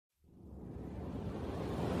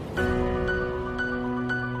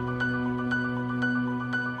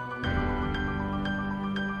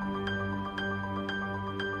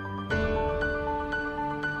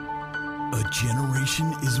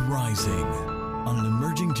generation is rising on an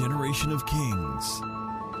emerging generation of kings.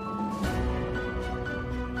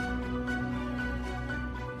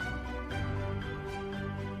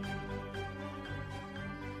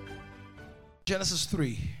 Genesis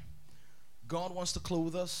 3. God wants to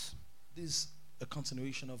clothe us. This is a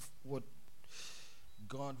continuation of what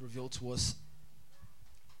God revealed to us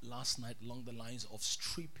last night along the lines of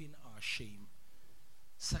stripping our shame,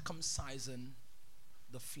 circumcising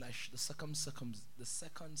the flesh. The second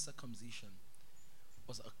circumcision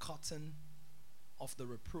was a cutting of the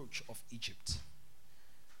reproach of Egypt.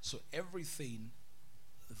 So everything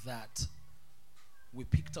that we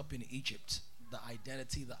picked up in Egypt, the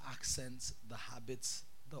identity, the accents, the habits,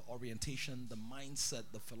 the orientation, the mindset,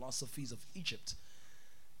 the philosophies of Egypt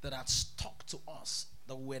that had stuck to us,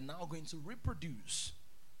 that we're now going to reproduce.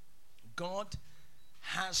 God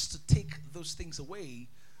has to take those things away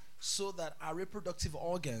so that our reproductive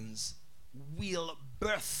organs will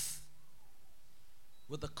birth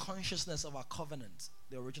with the consciousness of our covenant,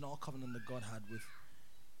 the original covenant that God had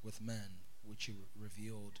with man, which he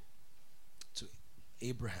revealed to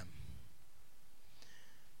Abraham.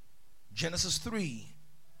 Genesis 3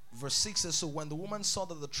 verse 6 says, so when the woman saw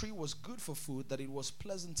that the tree was good for food, that it was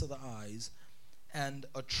pleasant to the eyes, and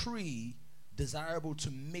a tree desirable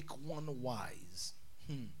to make one wise,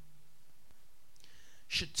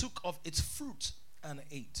 she took of its fruit and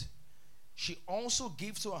ate. She also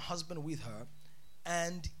gave to her husband with her,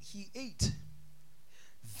 and he ate.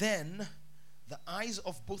 Then the eyes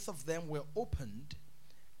of both of them were opened,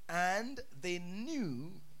 and they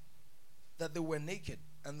knew that they were naked,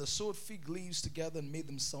 and they sewed fig leaves together and made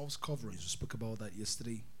themselves coverings. We spoke about that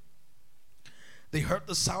yesterday. They heard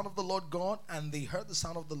the sound of the Lord God, and they heard the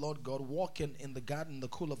sound of the Lord God walking in the garden in the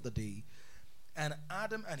cool of the day. And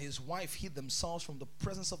Adam and his wife hid themselves from the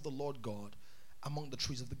presence of the Lord God among the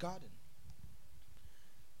trees of the garden.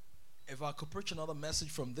 If I could preach another message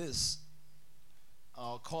from this,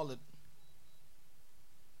 I'll call it,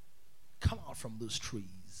 come out from those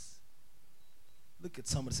trees. Look at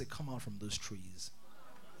somebody, say, come out from those trees.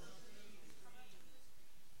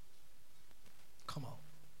 Come out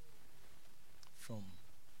from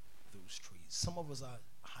those trees. Some of us are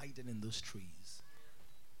hiding in those trees.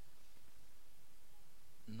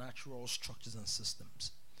 Natural structures and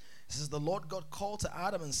systems. It says, the Lord God called to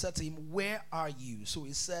Adam and said to him, where are you? So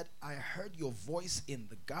he said, I heard your voice in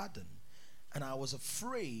the garden, and I was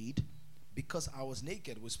afraid because I was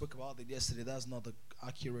naked. We spoke about it yesterday. That's not the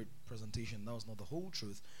accurate presentation. That was not the whole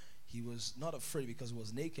truth. He was not afraid because he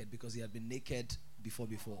was naked, because he had been naked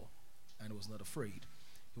before, and was not afraid.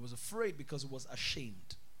 He was afraid because he was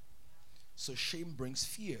ashamed. So shame brings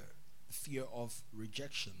fear. The fear of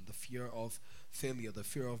rejection, the fear of failure, the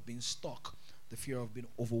fear of being stuck, the fear of being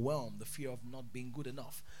overwhelmed, the fear of not being good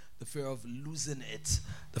enough, the fear of losing it,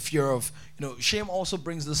 the fear of, shame also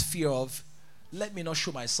brings this fear of, let me not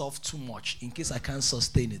show myself too much in case I can't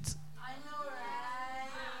sustain it. I know,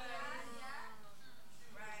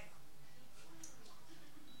 right?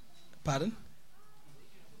 Pardon?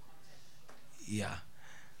 Yeah.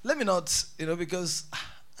 Let me not, because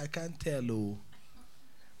I can't tell.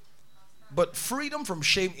 But freedom from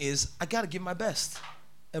shame is, I got to give my best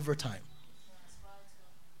every time.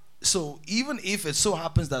 So even if it so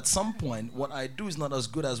happens that at some point what I do is not as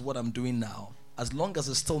good as what I'm doing now, as long as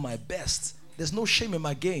it's still my best, there's no shame in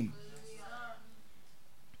my game.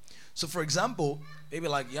 So for example, maybe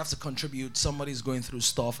like you have to contribute, somebody's going through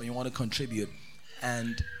stuff and you want to contribute,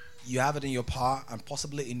 and you have it in your power and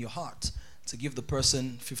possibly in your heart to give the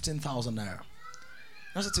person 15,000 naira.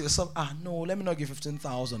 You say to yourself, no, let me not give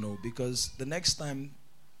 15,000, no, because the next time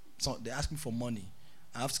they ask me for money,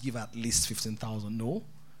 I have to give at least 15,000. No.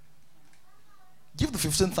 Give the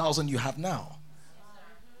 15,000 you have now.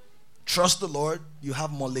 Trust the Lord, you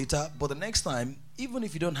have more later, but the next time, even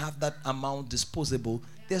if you don't have that amount disposable,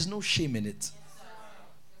 there's no shame in it.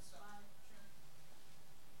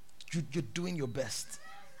 You're doing your best.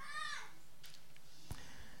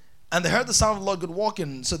 And they heard the sound of the Lord God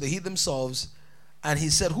walking, so they hid themselves. And he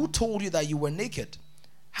said, who told you that you were naked?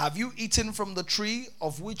 Have you eaten from the tree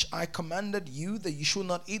of which I commanded you that you should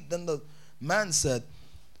not eat? Then the man said,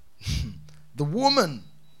 the woman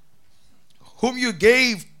whom you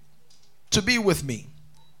gave to be with me.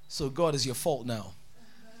 So God is your fault now.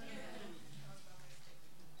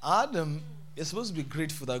 Adam, you're supposed to be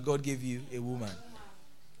grateful that God gave you a woman.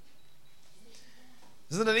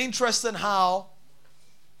 Isn't it interesting how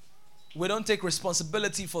we don't take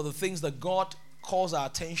responsibility for the things that God calls our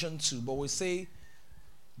attention to, but we say,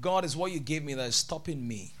 God is what you gave me that is stopping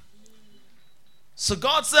me. So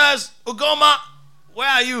God says, Ugoma, where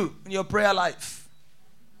are you in your prayer life?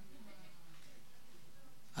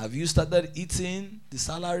 Have you started eating the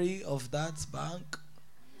salary of that bank?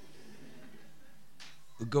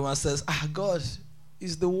 Ugoma says, God,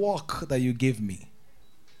 it's the work that you gave me.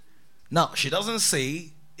 Now, she doesn't say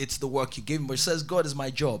it's the work you gave me, but she says, God is my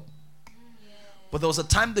job. But there was a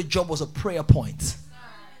time the job was a prayer point.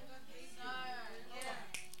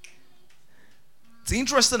 It's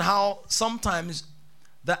interesting how sometimes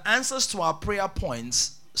the answers to our prayer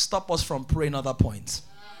points stop us from praying other points.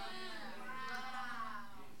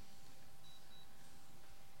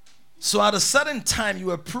 So at a certain time, you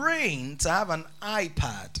were praying to have an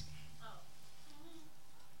iPad.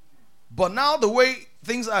 But now the way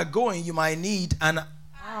things are going, you might need an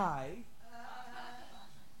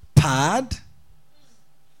iPad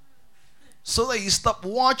so that you stop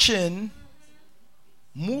watching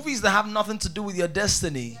movies that have nothing to do with your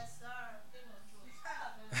destiny.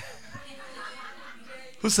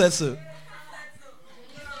 Who said so?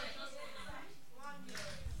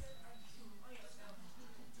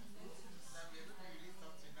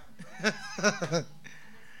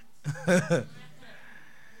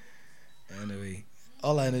 Anyway,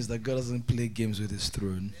 all I know is that God doesn't play games with his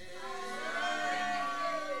throne.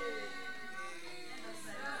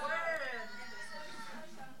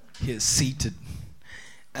 He is seated.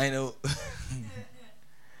 I know.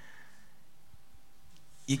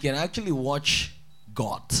 You can actually watch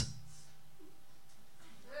God.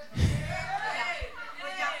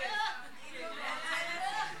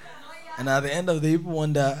 And at the end of the day, people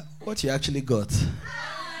wonder what you actually got.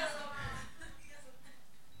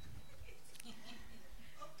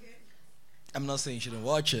 I'm not saying you shouldn't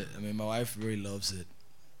watch it. I mean, my wife really loves it.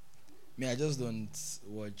 Me, I just don't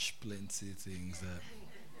watch plenty of things that,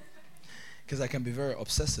 because I can be very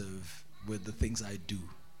obsessive with the things I do.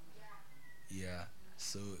 Yeah.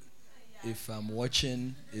 So if I'm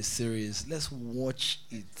watching a series, let's watch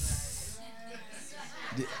it.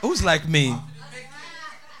 Who's like me?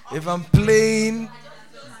 If I'm playing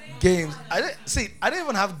games, I don't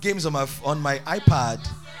even have games on my iPad.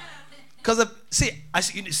 Because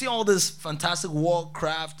you see all this fantastic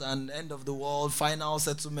Warcraft and End of the World, Final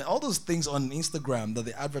Settlement, all those things on Instagram that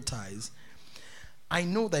they advertise. I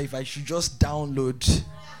know that if I should just download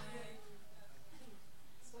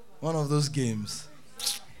one of those games,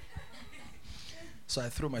 so I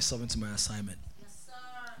threw myself into my assignment.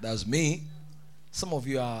 That's me. Some of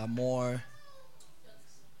you are more,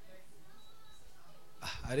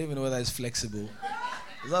 I don't even know whether it's flexible.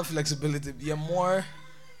 Is that flexibility? You're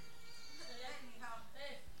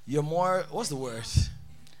more, what's the word?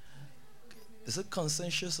 Is it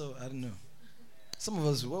consensus or I don't know. Some of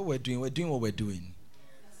us, we're doing what we're doing.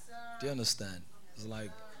 Do you understand? It's like,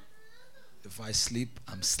 if I sleep,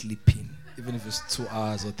 I'm sleeping. Even if it's 2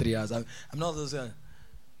 hours or 3 hours. I'm not those guys.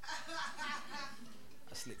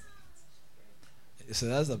 I sleep. So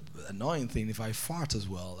that's the annoying thing. If I fart as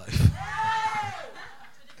well. Like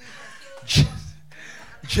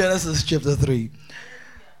Genesis chapter 3.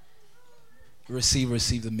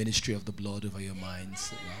 Receive the ministry of the blood over your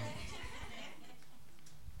minds. Wow.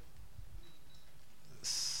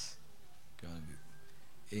 It's gonna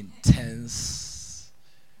be intense,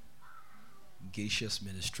 gaseous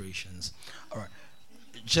ministrations. All right,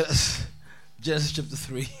 Genesis chapter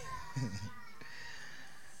 3.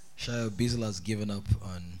 Shia Beazle has given up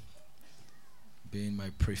on being my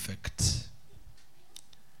prefect.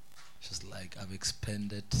 She's like, I've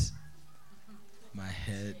expended my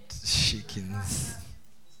head shaking.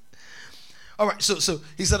 All right, so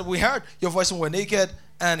he said, we heard your voice when we're naked.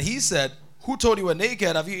 And he said, who told you we're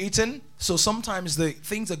naked? Have you eaten? So sometimes the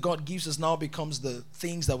things that God gives us now becomes the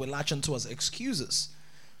things that we latch onto as excuses.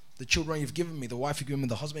 The children you've given me, the wife you've given me,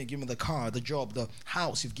 the husband you've given me, the car, the job, the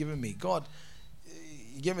house you've given me. God,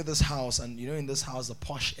 you gave me this house, and you know in this house, a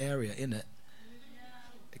posh area in it.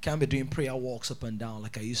 I can't be doing prayer walks up and down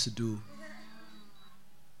like I used to do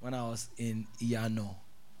when I was in Iyano.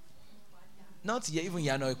 Not even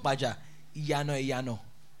Iyano, Ikpaja. Iyano.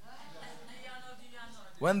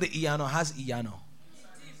 When the Iyano has Iyano.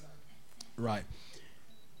 Right.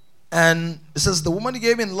 And it says, the woman he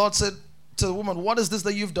gave me, and the Lord said to the woman, what is this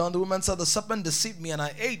that you've done? The woman said, the serpent deceived me and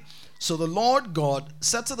I ate. So the Lord God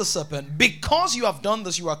said to the serpent, because you have done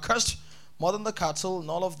this, you are cursed more than the cattle, and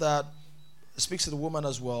all of that. Speaks to the woman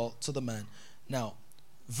as well, to the man. Now,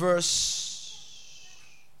 verse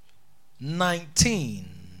 19.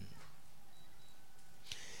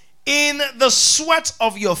 In the sweat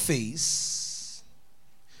of your face,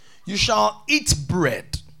 you shall eat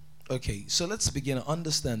bread. Okay, so let's begin to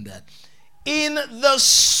understand that. In the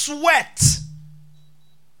sweat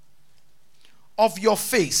of your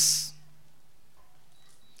face.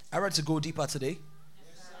 I ready to go deeper today?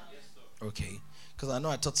 Okay. Because I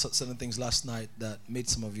know I taught certain things last night that made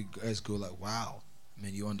some of you guys go like, wow. I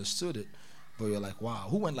mean, you understood it, but you're like, wow.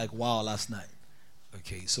 Who went like, wow, last night?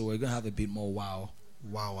 Okay, so we're going to have a bit more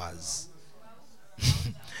wowers.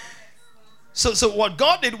 So what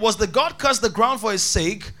God did was that God cursed the ground for his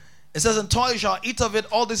sake. It says, "In toil you shall eat of it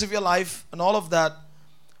all days of your life," and all of that.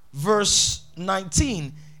 Verse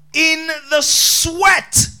 19, "In the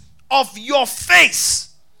sweat of your face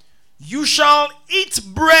you shall eat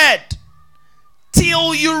bread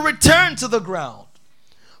till you return to the ground.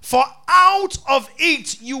 For out of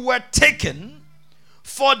it you were taken,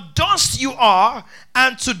 for dust you are,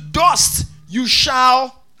 and to dust you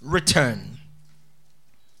shall return."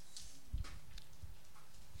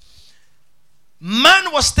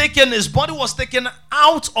 Man was taken, his body was taken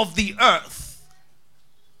out of the earth.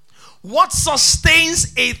 What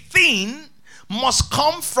sustains a thing must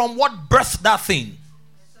come from what birthed that thing.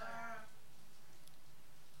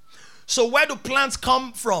 So where do plants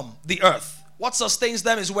come from? The earth. What sustains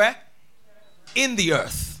them is where? In the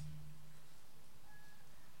earth.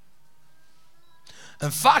 In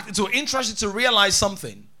fact, it will interest you to realize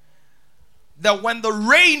something. That when the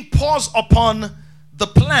rain pours upon the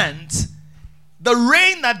plant, the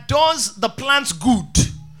rain that does the plants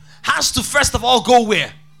good has to first of all go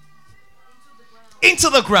where? Into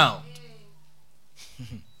the ground.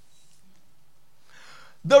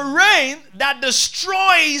 The rain that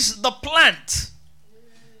destroys the plant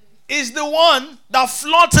is the one that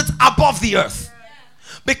floats it above the earth.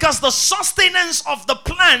 Because the sustenance of the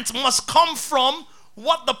plant must come from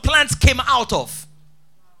what the plant came out of.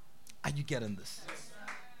 Are you getting this?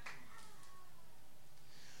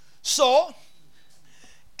 So,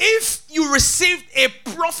 if you received a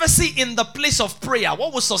prophecy in the place of prayer,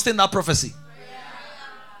 what will sustain that prophecy?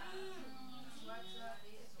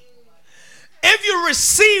 If you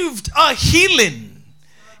received a healing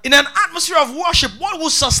in an atmosphere of worship, what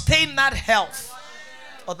will sustain that health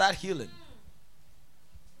or that healing?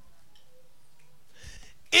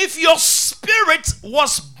 If your spirit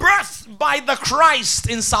was birthed by the Christ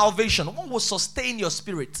in salvation, what will sustain your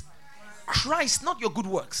spirit? Christ, not your good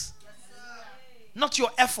works. Not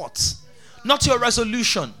your efforts. Not your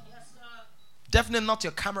resolution. Definitely not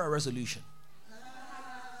your camera resolution.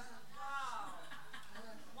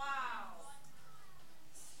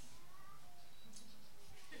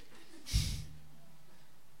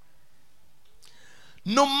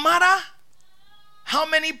 No matter how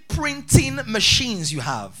many printing machines you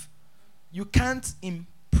have, you can't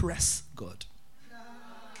impress God.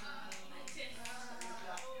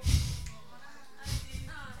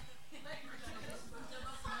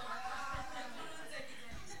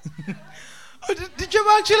 Oh, did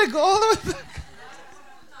you actually go all the way back?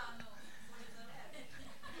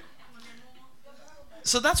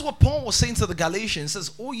 So that's what Paul was saying to the Galatians. He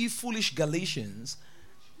says, "O ye foolish Galatians,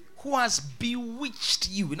 who has bewitched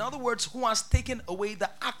you?" In other words, who has taken away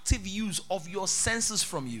the active use of your senses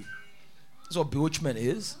from you. That's what bewitchment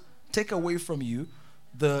is. Take away from you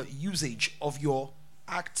the usage of your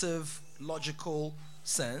active, logical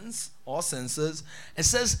sense or senses. It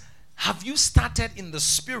says, have you started in the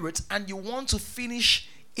spirit and you want to finish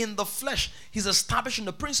in the flesh? He's establishing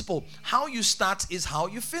the principle. How you start is how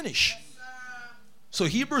you finish. So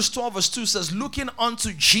Hebrews 12 verse 2 says, "Looking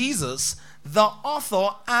unto Jesus, the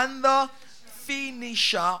author and the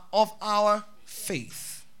finisher of our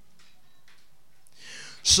faith."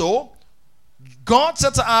 So, God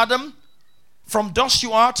said to Adam, "From dust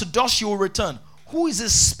you are, to dust you will return." Who is he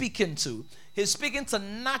speaking to? He's speaking to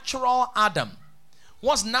natural Adam.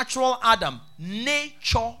 What's natural Adam?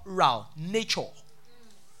 Natural. Nature.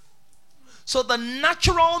 So the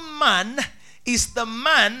natural man is the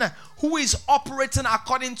man who is operating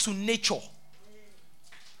according to nature.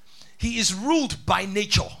 He is ruled by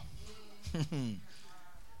nature.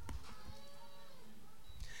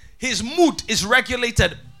 His mood is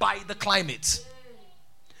regulated by the climate.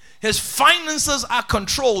 His finances are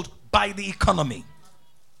controlled by the economy.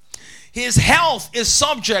 His health is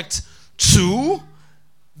subject to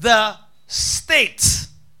the state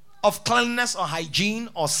of cleanliness or hygiene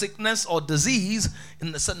or sickness or disease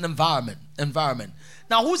in a certain environment.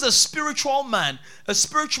 Now, who's a spiritual man? A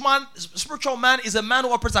spiritual man is a man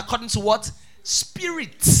who operates according to what?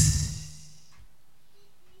 Spirit.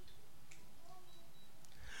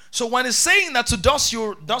 So when it's saying that to dust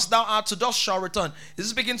thou art, to dust shall return, is it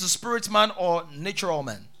speaking to spirit man or natural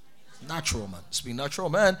man? Natural man. Speaking natural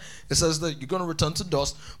man, it says that you're going to return to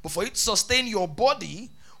dust. But for it to sustain your body,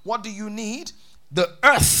 what do you need? The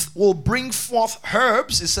earth will bring forth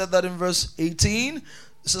herbs. It said that in verse 18.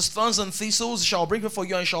 It says, thorns and thistles shall bring before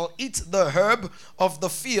you, and shall eat the herb of the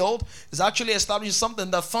field. It's actually establishing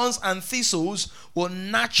something that thorns and thistles will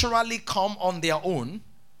naturally come on their own.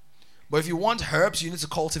 But if you want herbs, you need to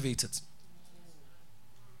cultivate it.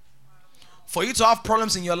 For you to have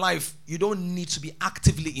problems in your life, you don't need to be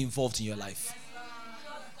actively involved in your life.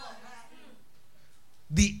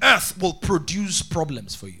 The earth will produce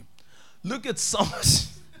problems for you. Look at somebody.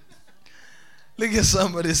 Look at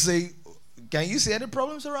somebody, say, can you see any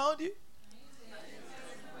problems around you?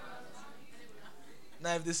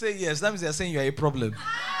 Now, if they say yes, that means they're saying you're a problem.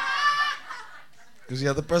 Because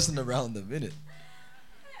you're the person around them, innit?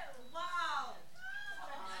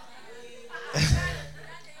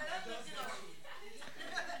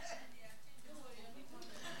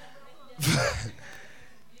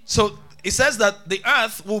 So it says that the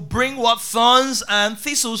earth will bring what? Thorns and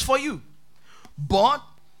thistles for you. But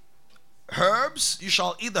herbs, you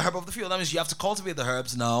shall eat the herb of the field. That means you have to cultivate the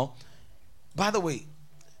herbs now. By the way,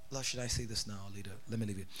 should I say this now or later? Let me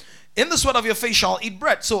leave it. In the sweat of your face shall eat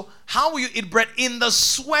bread. So how will you eat bread? In the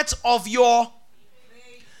sweat of your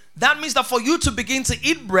face. That means that for you to begin to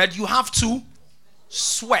eat bread, you have to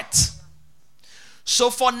sweat. So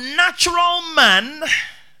for natural man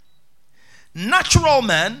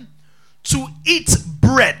to eat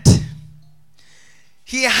bread,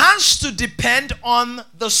 he has to depend on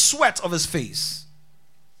the sweat of his face.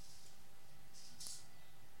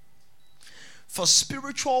 For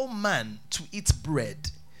spiritual man to eat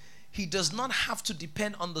bread, he does not have to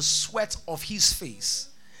depend on the sweat of his face.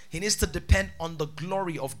 He needs to depend on the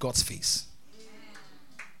glory of God's face.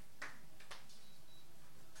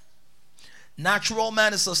 Natural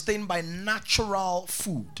man is sustained by natural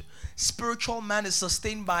food. Spiritual man is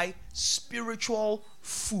sustained by spiritual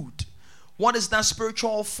food. What is that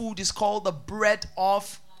spiritual food? It's called the bread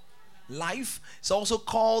of life. It's also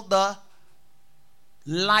called the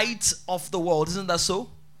light of the world. Isn't that so?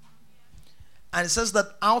 And it says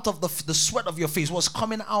that out of the sweat of your face, what's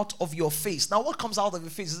coming out of your face. Now, what comes out of your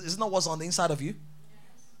face isn't that what's on the inside of you?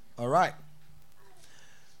 All right.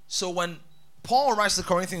 So when Paul writes to the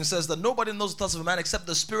Corinthians, says that nobody knows the thoughts of a man except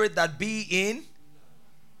the spirit that be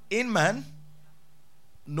in man.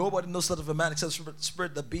 Nobody knows the thoughts of a man except the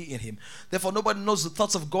spirit that be in him. Therefore, nobody knows the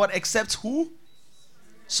thoughts of God except who?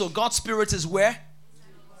 So God's spirit is where?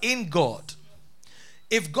 In God.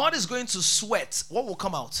 If God is going to sweat, what will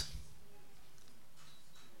come out?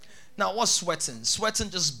 Now, what's sweating? Sweating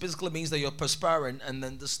just basically means that you're perspiring, and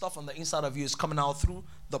then the stuff on the inside of you is coming out through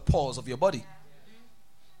the pores of your body.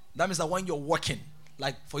 That means that when you're working,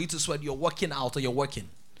 like for you to sweat, you're working out or you're working.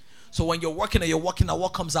 So when you're working or you're working out,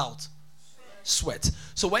 what comes out? Sweat.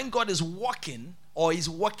 So when God is working or is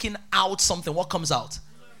working out something, what comes out?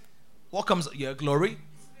 What comes out? Yeah, glory.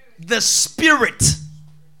 The Spirit.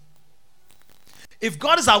 If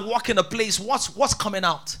God is at work in a place, what's coming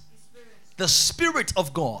out? The Spirit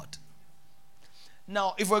of God.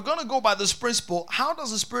 Now, if we're going to go by this principle, how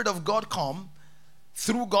does the Spirit of God come?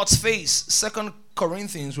 Through God's face. 2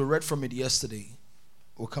 Corinthians, we read from it yesterday.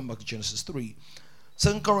 We'll come back to Genesis 3.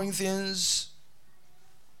 2 Corinthians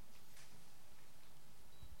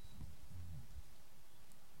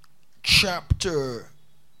chapter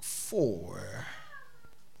 4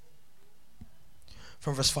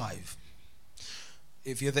 from verse 5.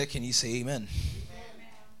 If you're there, can you say amen? Amen.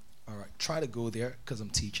 All right, try to go there because I'm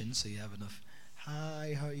teaching, so you have enough.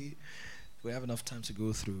 Hi, how are you? We have enough time to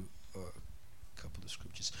go through a couple of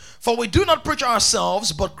scriptures. For we do not preach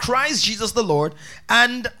ourselves, but Christ Jesus the Lord,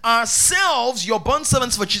 and ourselves your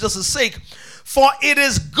bondservants for Jesus' sake. For it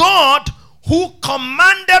is God who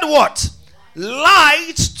commanded what?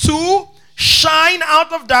 Light to shine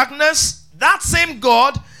out of darkness. That same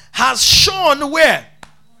God has shone where?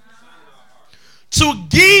 To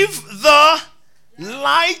give the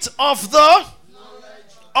light of the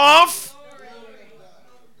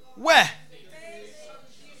where?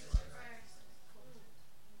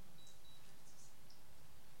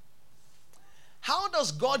 How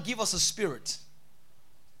does God give us a spirit?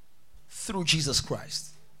 Through Jesus Christ.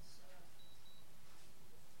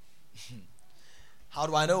 How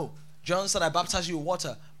do I know? John said, I baptize you with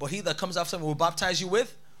water, but he that comes after me will baptize you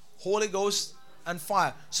with Holy Ghost and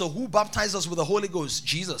fire. So who baptizes us with the Holy Ghost?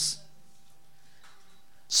 Jesus.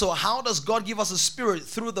 So how does God give us a spirit?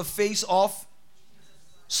 Through the face of?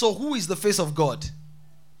 So who is the face of God?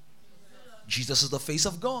 Jesus is the face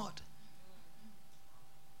of God.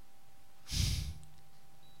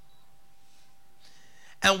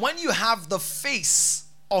 And when you have the face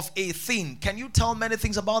of a thing, can you tell many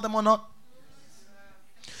things about them or not?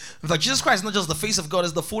 In fact, Jesus Christ is not just the face of God,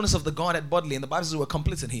 it's the fullness of the Godhead bodily. And the Bible says we're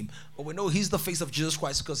complete in him. But we know he's the face of Jesus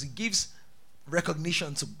Christ because he gives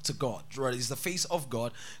recognition to God, right? It's the face of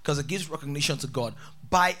God because it gives recognition to God.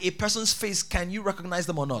 By a person's face, can you recognize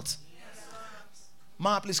them or not? Yes.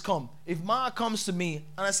 Ma, please come. If Ma comes to me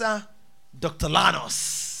and I say, Dr.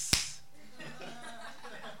 Lanos,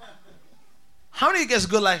 how many of you guys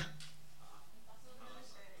go like,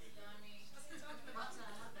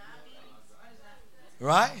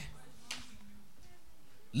 right?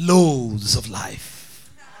 Loads of life.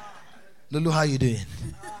 Lulu, how you doing?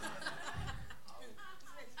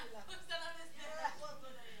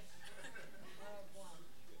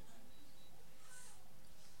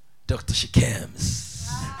 Dr. Shikams.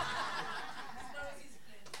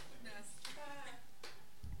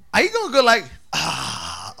 Are you gonna go like,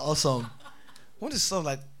 awesome? What is stuff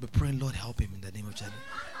like, be praying, Lord, help him in the name of Jesus.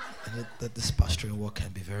 And that this pastoral work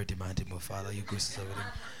can be very demanding, but Father, your grace is over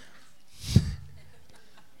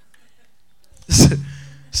him.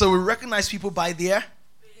 So we recognize people by their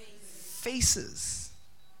faces.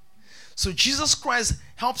 So Jesus Christ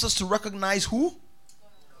helps us to recognize who?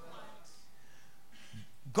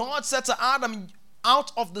 God said to Adam,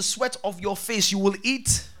 out of the sweat of your face you will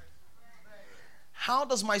eat. How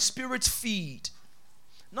does my spirit feed?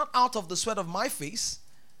 Not out of the sweat of my face,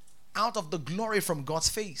 out of the glory from God's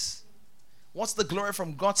face. What's the glory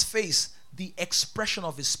from God's face? The expression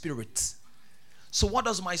of his spirit. So what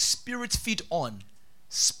does my spirit feed on?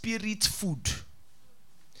 Spirit food.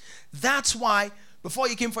 That's why before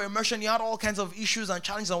you came for immersion, you had all kinds of issues and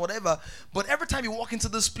challenges and whatever. But every time you walk into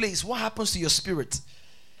this place, what happens to your spirit?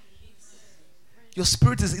 Your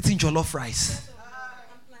spirit is eating jollof rice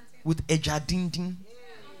with eja ding ding.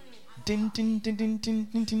 Din din din din din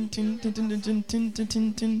din din din din din din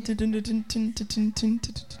din din din din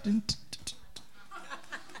din.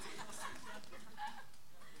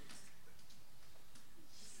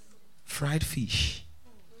 Fried fish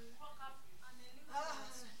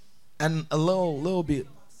and a little bit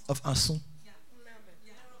of asun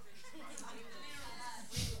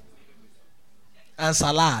and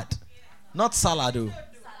salad, not salad though,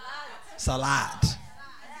 salad,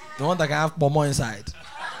 the one that can have pomo inside.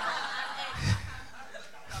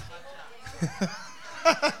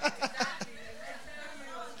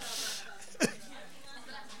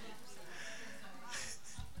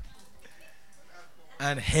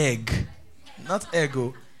 And egg, not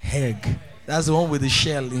ego, egg. That's the one with the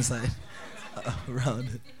shell inside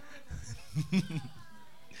around it.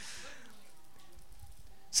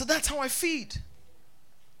 So that's how I feed.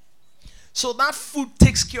 So that food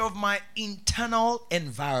takes care of my internal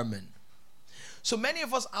environment. So many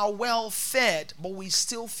of us are well fed, but we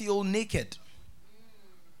still feel naked.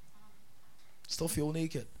 Still feel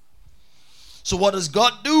naked. So what does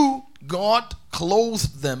God do? God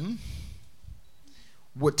clothes them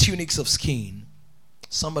with tunics of skin.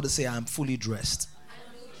 Somebody say, I'm fully dressed.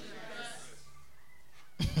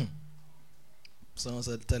 Someone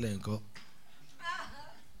said, tell him, go.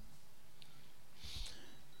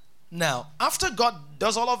 Now, after God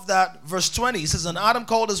does all of that, verse 20, he says, and Adam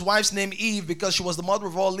called his wife's name Eve because she was the mother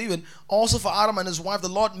of all living. Also for Adam and his wife, the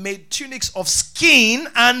Lord made tunics of skin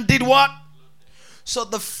and did what? So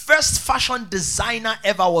the first fashion designer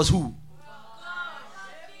ever was who?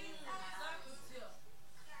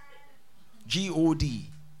 G-O-D.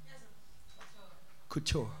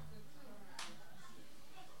 Couture.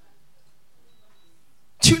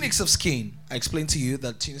 Tunics of skin. I explained to you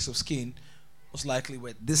that tunics of skin was likely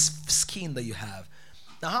with this skin that you have.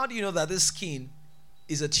 Now, how do you know that this skin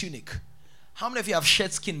is a tunic? How many of you have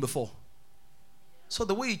shed skin before? So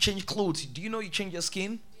the way you change clothes, do you know you change your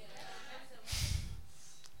skin?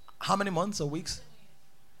 How many months or weeks?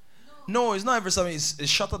 No, it's not every 7 years. It's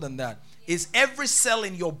shorter than that. It's every cell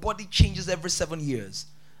in your body changes every 7 years.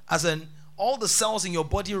 As in, all the cells in your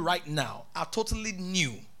body right now are totally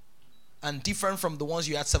new and different from the ones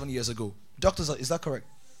you had 7 years ago. Doctors, is that correct?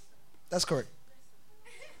 That's correct.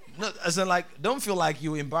 No, as in, like, don't feel like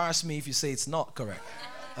you embarrass me if you say it's not correct.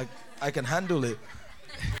 Like, I can handle it.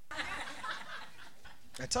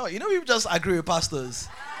 I tell you, people just agree with pastors.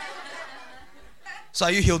 So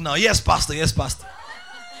are you healed now? Yes, pastor. Yes, pastor.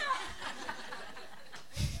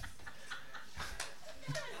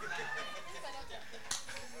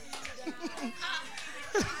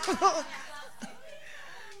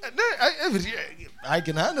 I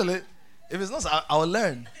can handle it. If it's not, I'll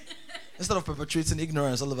learn. Instead of perpetuating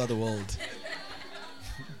ignorance all over the world.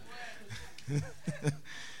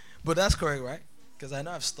 But that's correct, right? Because I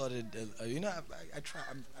know I've studied. I try.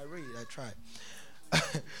 I read. I try.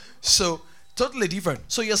 So totally different.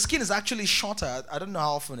 So your skin is actually shorter. I don't know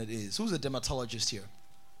how often it is. Who's a dermatologist here?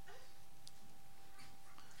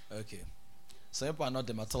 Okay. Some people are not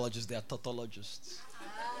dermatologists. They are tautologists.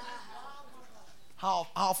 How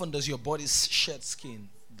often does your body shed skin?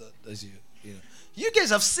 Does you know? You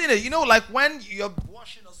guys have seen it. You know, like when you're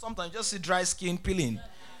washing or something, you just see dry skin peeling.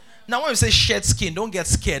 Now, when we say shed skin, don't get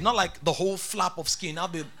scared. Not like the whole flap of skin. I'll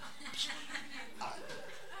be.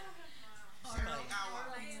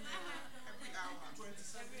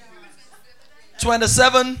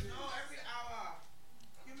 27.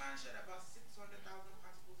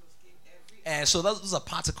 And so those are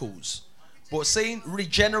particles. But saying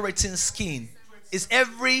regenerating skin is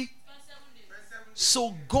every.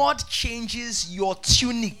 So God changes your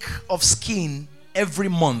tunic of skin every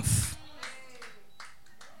month.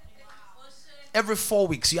 Every 4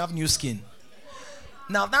 weeks you have new skin.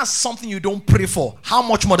 Now that's something you don't pray for. How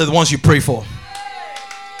much more than the ones you pray for?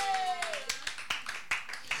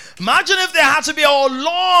 Imagine if there had to be a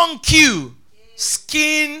long queue.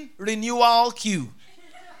 Skin renewal queue.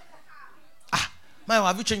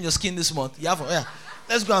 Have you changed your skin this month? You have, yeah.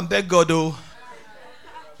 Let's go and beg God, though.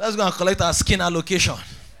 Let's go and collect our skin allocation.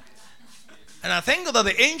 And I think that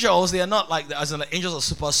the angels, they are not like, as in the angels are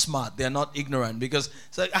super smart. They are not ignorant because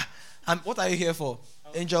it's like, what are you here for?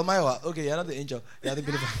 Angel Maiwa. Okay, you're not the angel. You're the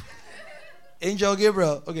believer. Angel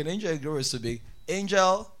Gabriel. Okay, the angel Gabriel is too big.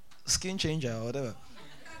 Angel, skin changer or whatever.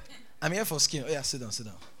 I'm here for skin. Oh yeah, sit down.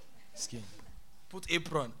 Skin. Put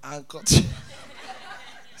apron and cut.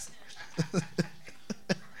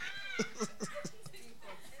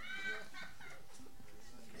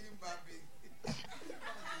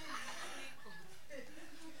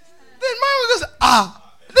 Then mine goes,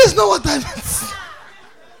 this is not what I meant.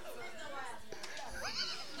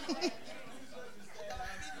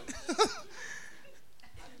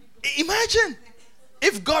 Imagine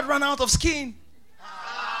if God ran out of skin.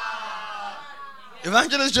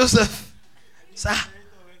 Evangelist Joseph, sir,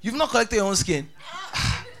 you've not collected your own skin.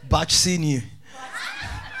 Batch seen you.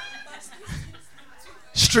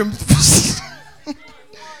 Stream. Like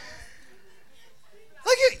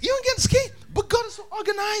you don't get skin, but God is so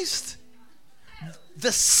organized.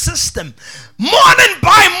 The system, morning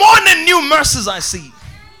by morning, new mercies I see.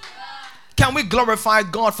 Can we glorify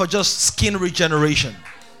God for just skin regeneration?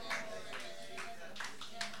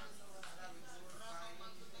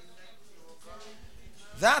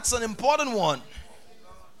 That's an important one.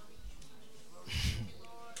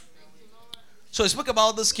 So I spoke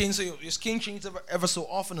about the skin. So your skin changes ever so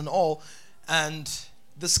often and all. And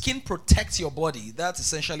the skin protects your body. That's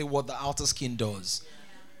essentially what the outer skin does.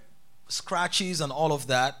 Scratches and all of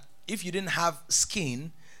that. If you didn't have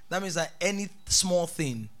skin, that means that any small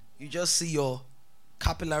thing, you just see your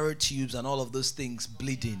capillary tubes and all of those things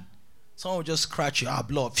bleeding. Someone will just scratch you.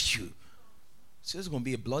 Blood. Phew. So it's going to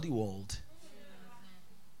be a bloody world.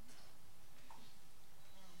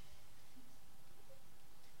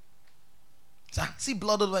 So, see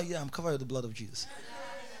blood all the way. Yeah, I'm covered with the blood of Jesus.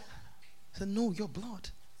 I said, no, your blood.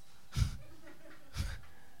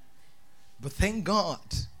 But thank God.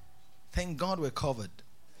 Thank God we're covered.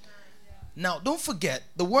 Now, don't forget,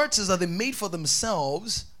 the word says that they made for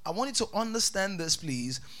themselves. I want you to understand this,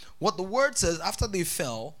 please. What the word says after they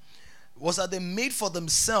fell was that they made for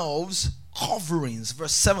themselves coverings.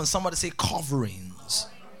 Verse 7, somebody say coverings.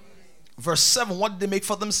 Verse 7, what did they make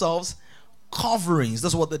for themselves? Coverings.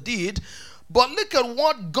 That's what they did. But look at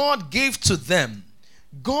what God gave to them.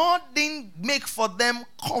 God didn't make for them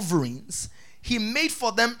coverings. He made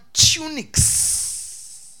for them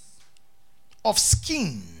tunics of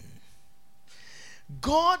skin.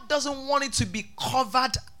 God doesn't want it to be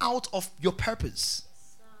covered out of your purpose.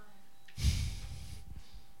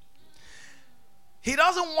 He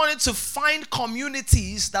doesn't want it to find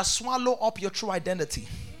communities that swallow up your true identity.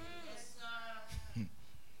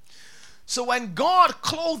 So when God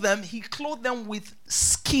clothed them, He clothed them with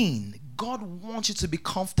skin. God wants you to be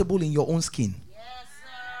comfortable in your own skin. Yes,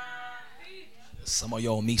 sir. Some of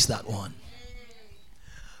y'all missed that one.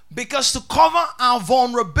 Because to cover our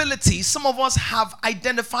vulnerability, some of us have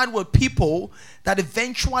identified with people that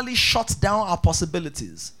eventually shut down our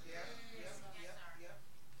possibilities.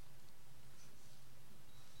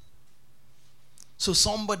 So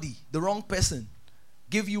somebody, the wrong person,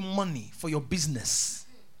 gave you money for your business.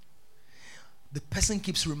 The person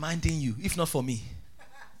keeps reminding you, if not for me,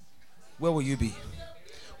 where will you be?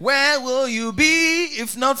 Where will you be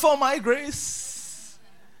if not for my grace?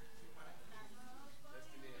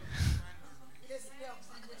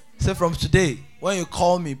 So from today, when you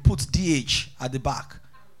call me, put DH at the back.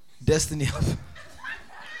 Destiny help.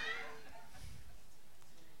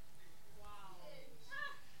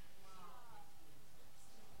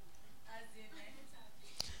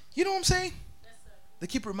 You know what I'm saying? They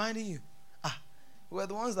keep reminding you. We're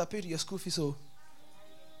the ones that paid your school fees in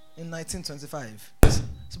 1925.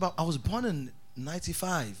 So I was born in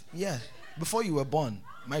 95. Yeah. Before you were born.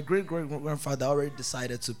 My great-great-grandfather already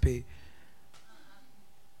decided to pay.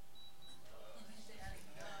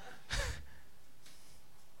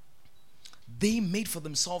 They made for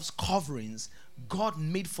themselves coverings. God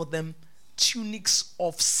made for them tunics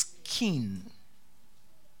of skin.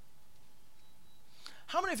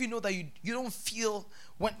 How many of you know that you don't feel,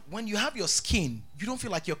 when you have your skin, you don't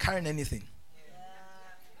feel like you're carrying anything?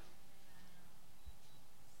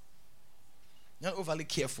 You're not overly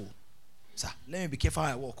careful. Sir, let me be careful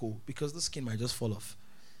how I walk, because the skin might just fall off.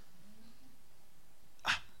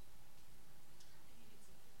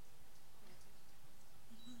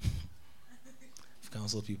 I've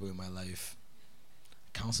counseled people in my life.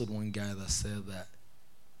 I counseled one guy that said that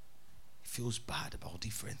he feels bad about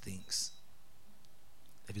different things.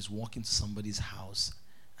 If he's walking to somebody's house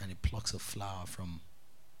and he plucks a flower from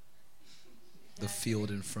the field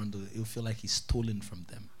in front of it, he'll feel like he's stolen from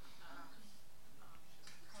them.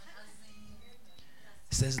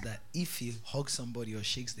 He says that if he hugs somebody or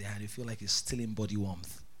shakes their hand, he'll feel like he's stealing body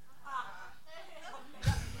warmth.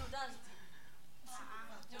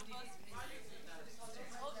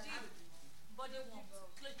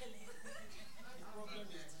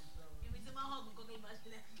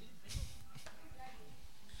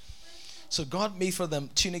 So God made for them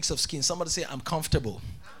tunics of skin. Somebody say, I'm comfortable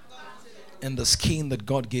in the skin that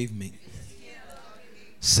God gave me.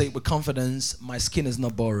 Say it with confidence, my skin is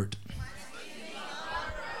not borrowed.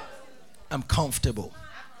 I'm comfortable.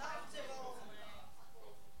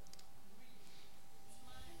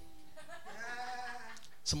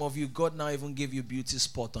 Some of you, God now even gave you beauty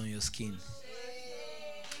spot on your skin.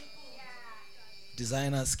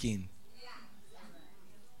 Designer skin.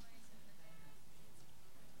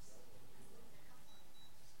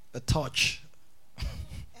 A touch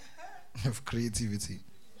of creativity.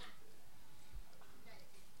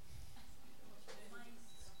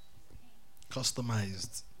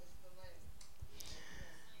 Customized.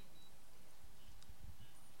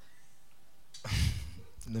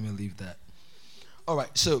 Let me leave that. All right,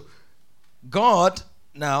 so God,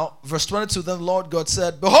 now, verse 22, then the Lord God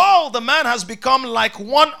said, behold, the man has become like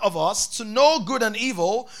one of us to know good and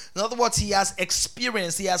evil. In other words, he has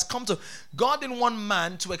experienced, he has come to. God didn't want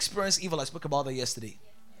man to experience evil. I spoke about that yesterday.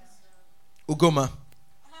 Ugoma.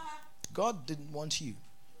 God didn't want you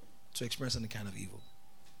to experience any kind of evil.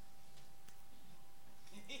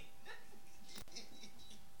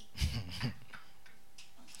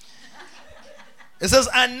 It says,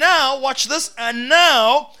 and now, watch this, and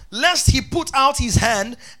now, lest he put out his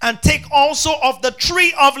hand and take also of the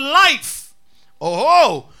tree of life.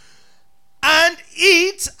 Oh, and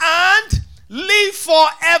eat and live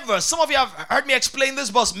forever. Some of you have heard me explain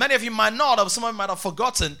this, but many of you might not have. Some of you might have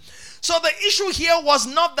forgotten. So the issue here was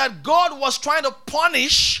not that God was trying to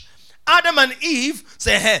punish Adam and Eve.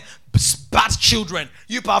 Say, hey, bad children,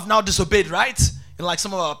 you have now disobeyed, right? Like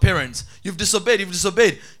some of our parents, you've disobeyed.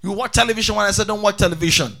 You watch television when I said don't watch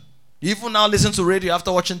television. You even now listen to radio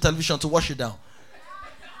after watching television to wash it down.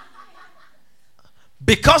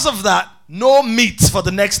 Because of that, no meat for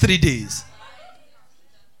the next 3 days.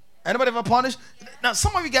 Anybody ever punished? Now,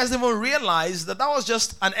 some of you guys didn't even realize that was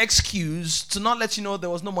just an excuse to not let you know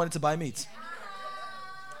there was no money to buy meat.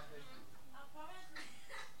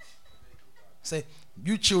 Say,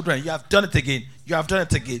 you children, you have done it again. You have done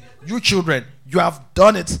it again. You children, you have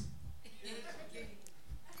done it.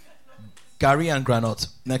 Gary and granite,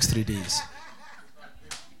 next 3 days.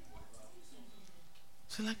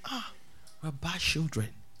 So like, we're bad children.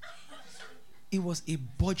 It was a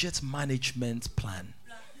budget management plan.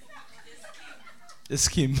 A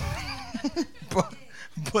scheme.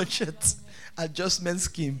 Budget adjustment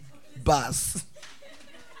scheme. BAS.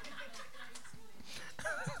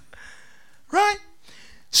 Right?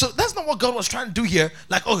 So that's not what God was trying to do here.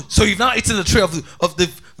 Like, oh, so you've now eaten the tree of the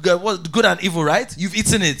good and evil, right? You've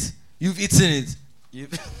eaten it.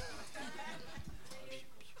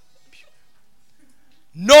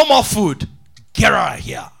 No more food. Get out of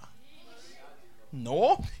here.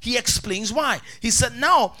 No. He explains why. He said,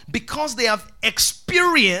 now, because they have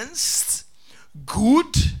experienced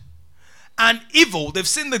good and evil, they've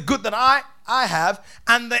seen the good that I have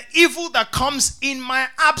and the evil that comes in my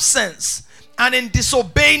absence and in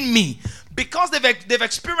disobeying me. Because they've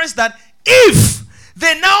experienced that, if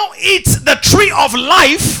they now eat the tree of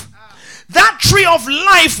life, that tree of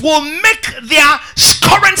life will make their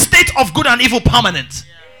current state of good and evil permanent.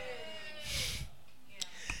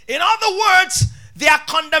 In other words, their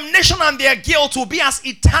condemnation and their guilt will be as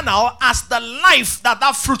eternal as the life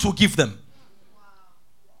that fruit will give them.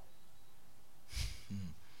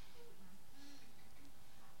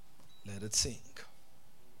 Let it sink.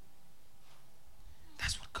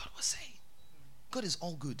 God is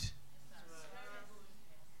all good.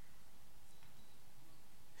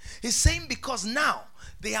 He's saying because now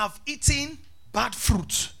they have eaten bad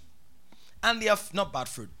fruit. And they have, not bad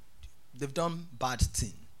fruit, they've done bad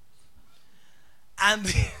thing. And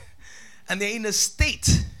they're in a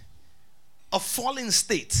state, a fallen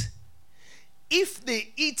state. If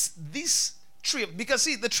they eat this tree, because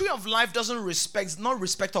see, the tree of life doesn't respect, not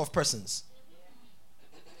respect of persons.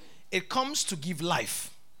 It comes to give life.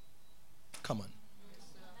 Come on.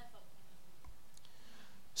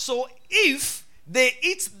 So if they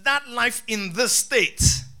eat that life in this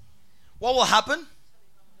state, what will happen?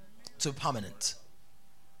 To permanent.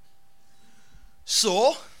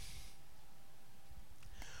 So,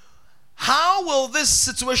 how will this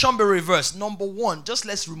situation be reversed? Number one, just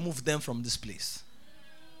let's remove them from this place.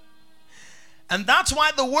 And that's why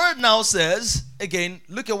the word now says, again,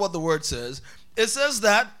 look at what the word says. It says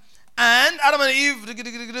that, and Adam and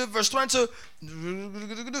Eve, verse 22,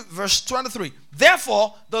 verse 23.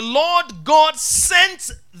 Therefore, the Lord God sent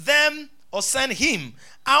them, or sent him,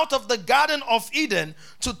 out of the Garden of Eden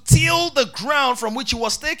to till the ground from which he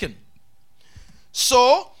was taken.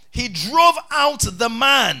 So, he drove out the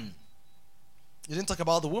man. You didn't talk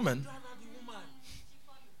about the woman.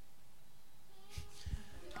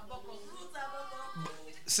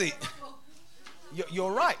 See,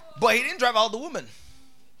 you're right. But he didn't drive out the woman.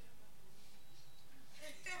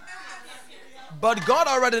 But God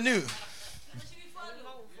already knew.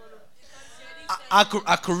 I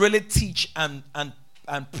could really teach and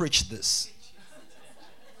preach this.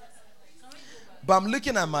 But I'm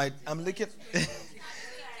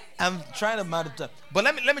trying to map it up. But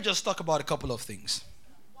let me just talk about a couple of things.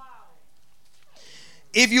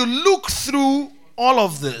 If you look through all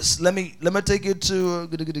of this, let me take it to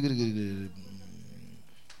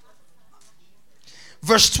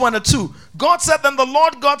verse 22. God said, then the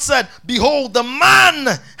Lord God said, behold, the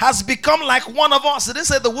man has become like one of us. It didn't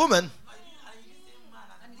say the woman.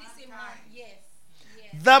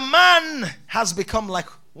 The man has become like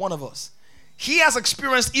one of us. He has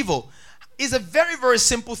experienced evil. It's a very, very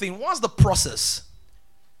simple thing. What's the process?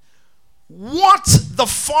 What the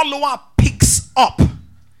follower picks up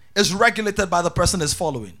is regulated by the person is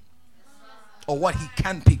following, or what he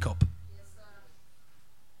can pick up.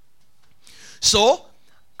 So,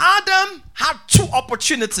 Adam had two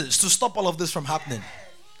opportunities to stop all of this from happening.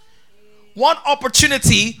 One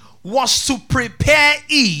opportunity was to prepare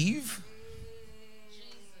Eve,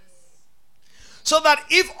 so that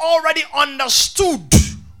Eve already understood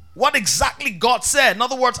what exactly God said. In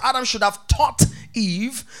other words, Adam should have taught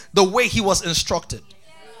Eve the way he was instructed.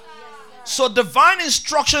 So divine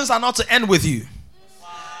instructions are not to end with you.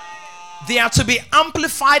 They are to be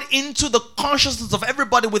amplified into the consciousness of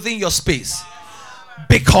everybody within your space.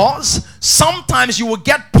 Because sometimes you will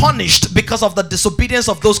get punished because of the disobedience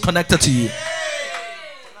of those connected to you.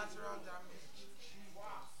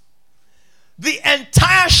 The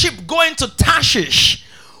entire ship going to Tarshish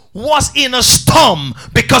was in a storm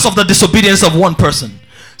because of the disobedience of one person.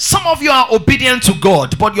 Some of you are obedient to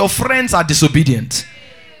God, but your friends are disobedient.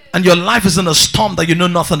 And your life is in a storm that you know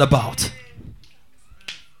nothing about.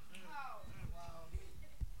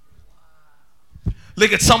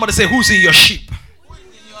 Look at somebody, say, who's in your sheep?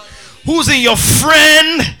 Who's in your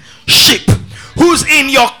friend sheep? Who's in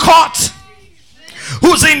your court?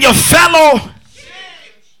 Who's in your fellow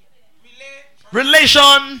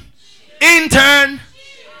relation, intern?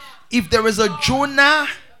 If there is a Jonah,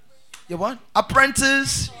 you what?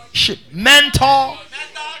 Apprentice, sheep, mentor,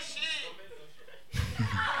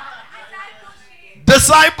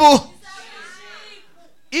 disciple.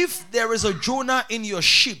 If there is a Jonah in your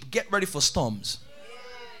sheep, get ready for storms.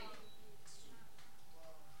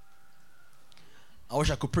 I wish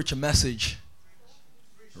I could preach a message.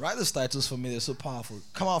 Write those titles for me. They're so powerful.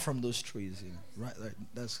 Come out from those trees. You know. Right,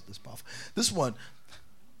 that's powerful. This one,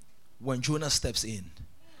 when Jonah steps in.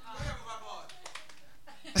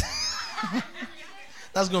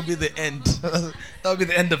 That's going to be the end. That'll be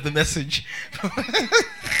the end of the message.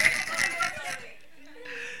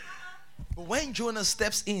 But when Jonah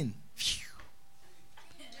steps in, phew,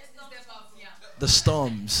 the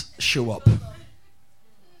storms show up.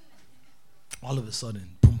 All of a sudden,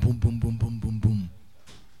 boom, boom, boom, boom, boom, boom, boom.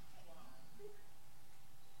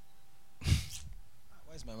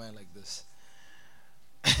 Why is my mind like this?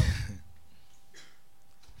 I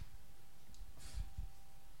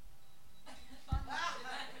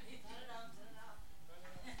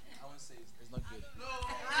won't say it's not good.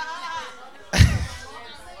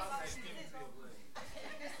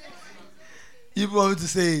 You want me to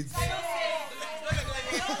say it?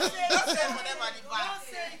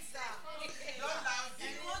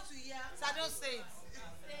 say it.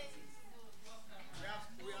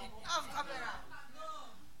 Off camera.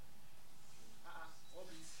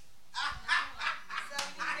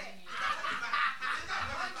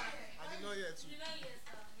 I did not hear too.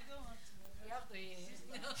 We have to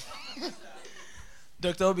hear.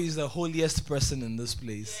 Dr. Obi is the holiest person in this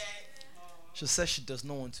place. She says she does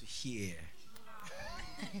not want to hear.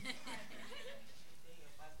 You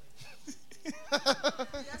said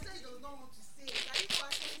you don't want to say it. Can you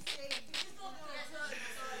actually say it?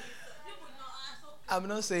 I'm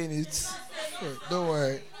not saying it. Don't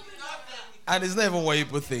worry. And it's not even what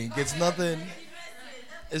people think. It's nothing.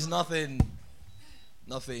 It's nothing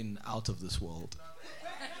out of this world.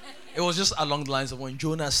 It was just along the lines of when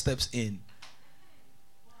Jonah steps in.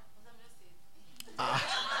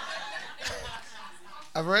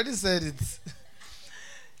 I've already said it.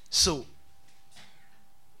 So,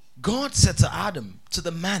 God said to Adam, to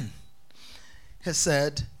the man, He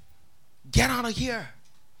said, get out of here.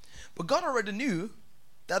 But God already knew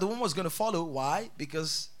that the woman was going to follow. Why?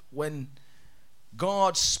 Because when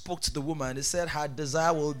God spoke to the woman, He said her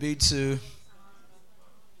desire will be to...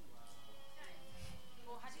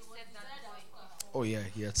 Oh yeah,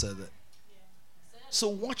 He had said that. So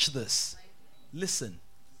watch this. Listen.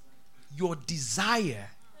 Your desire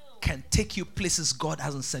can take you places God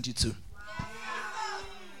hasn't sent you to.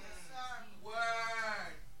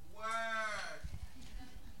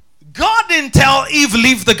 God didn't tell Eve,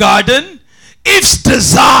 leave the garden. Eve's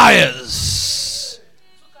desires.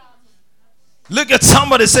 Look at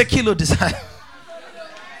somebody, say kilo desire.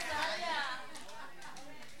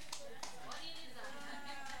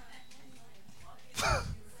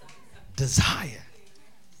 Desire.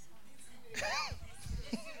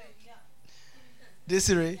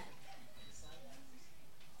 Desiree.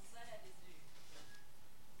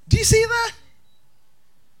 Do you see that?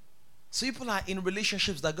 So people are in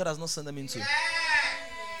relationships that God has not sent them into.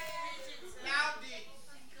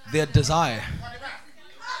 Their desire.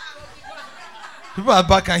 People are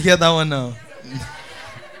back and hear that one now.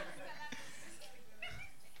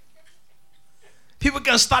 People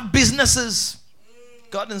can start businesses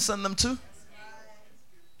God didn't send them to.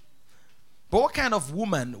 But what kind of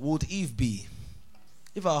woman would Eve be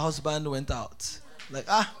if her husband went out? Like,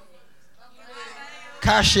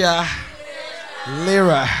 cashier,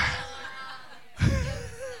 Lyra.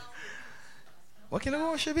 What kind of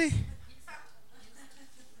woman should be?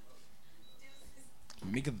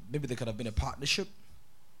 Maybe there could have been a partnership.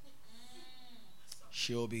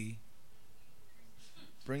 She'll be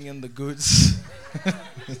bringing the goods.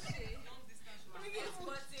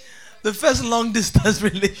 The first long distance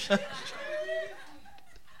relationship.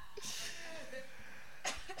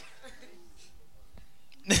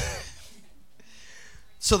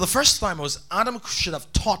 So the first time was Adam should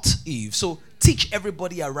have taught Eve. So teach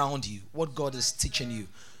everybody around you what God is teaching you.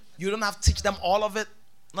 You don't have to teach them all of it.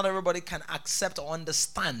 Not everybody can accept or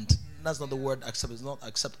understand. That's not the word accept. It's not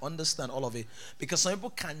accept, understand all of it. Because some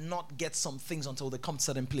people cannot get some things until they come to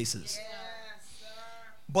certain places. Yes,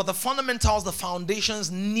 but the fundamentals, the foundations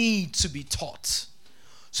need to be taught.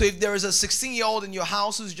 So if there is a 16-year-old in your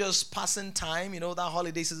house who's just passing time, that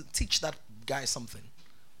holiday season, teach that guy something.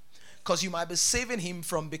 Because you might be saving him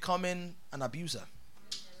from becoming an abuser.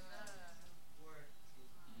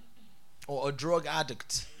 Or a drug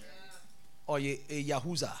addict. Or a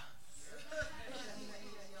Yahuza.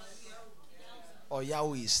 Or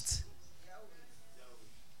Yahwist.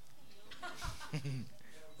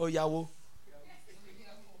 Or Yahoo.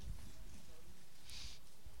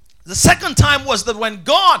 The second time was that when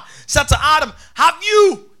God said to Adam, have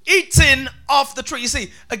you eaten of the tree? You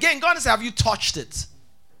see, again, God said, have you touched it?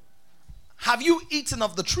 Have you eaten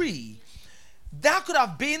of the tree? That could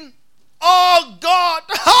have been, oh God,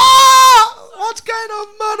 what kind of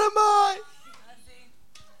man am I?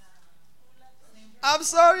 I'm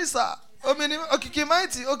sorry, sir. Okay,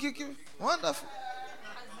 mighty. Okay, wonderful.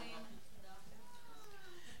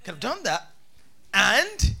 Could have done that.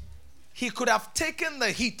 And he could have taken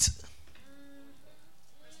the heat.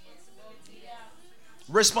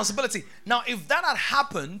 Responsibility. Now, if that had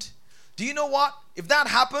happened, do you know what? If that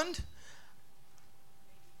happened,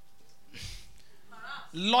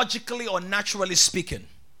 logically or naturally speaking,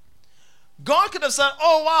 God could have said,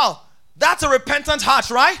 oh wow, that's a repentant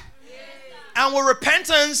heart, right? And with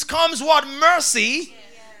repentance comes what? Mercy.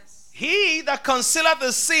 Yes. He that concealeth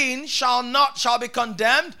the sin shall be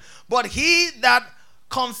condemned, but he that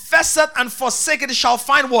confesseth and forsaketh shall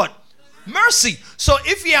find what? Mercy. So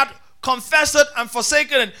if he had confessed it and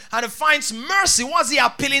forsaken it and it finds mercy, what's he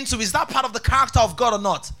appealing to? Is that part of the character of God or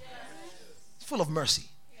not? Yes. It's full of mercy.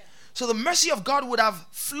 Yes. So the mercy of God would have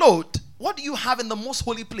flowed. What do you have in the most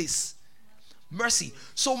holy place? Mercy.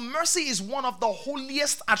 So mercy is one of the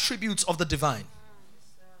holiest attributes of the divine.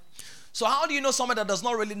 So how do you know someone that does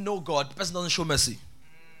not really know God? The person doesn't show mercy.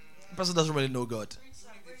 The person doesn't really know God.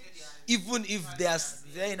 Even if they are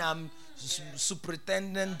saying I'm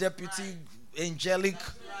superintendent, deputy, angelic,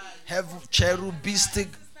 cherubistic.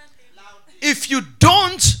 If you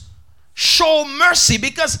don't show mercy,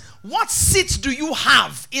 because what seat do you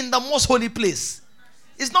have in the most holy place?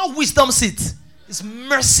 It's not wisdom seat. It's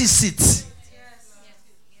mercy seat.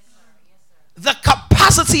 The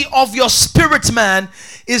capacity of your spirit man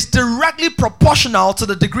is directly proportional to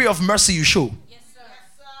the degree of mercy you show.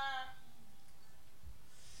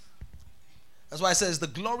 That's why it says the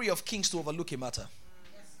glory of kings to overlook a matter.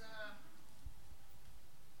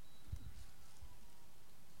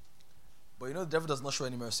 But you know the devil does not show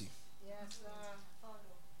any mercy.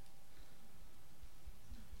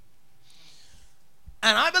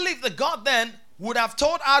 And I believe that God then would have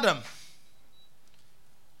told Adam,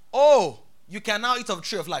 oh, you can now eat of the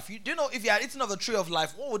tree of life. Do you know if you had eaten of the tree of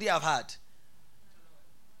life, what would he have had?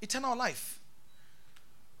 Eternal life.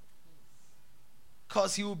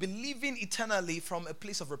 Because he will be living eternally from a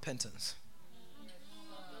place of repentance.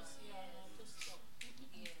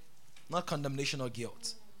 Not condemnation or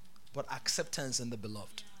guilt, but acceptance in the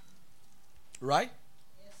beloved. Right?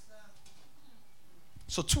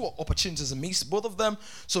 So two opportunities in me, both of them.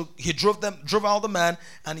 So he drove out the man,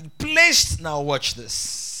 and he placed, now watch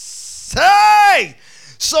this. Hey!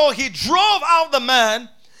 So he drove out the man,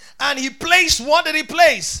 and he placed, what did he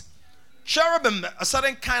place? Cherubim, a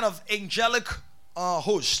certain kind of angelic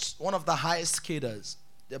host, one of the highest cadres.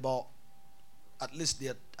 They're about at least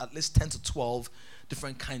 10 to 12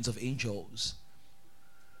 different kinds of angels.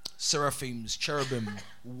 Seraphims, cherubim,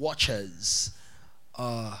 watchers.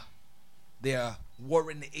 They are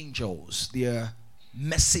warring angels. They are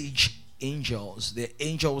message angels. They're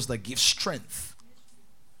angels that give strength.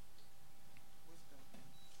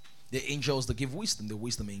 They're angels that give wisdom. They're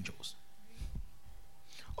wisdom angels.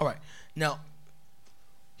 All right. Now,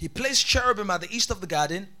 he placed cherubim at the east of the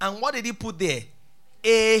garden. And what did he put there?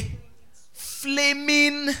 A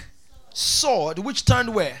flaming sword. Which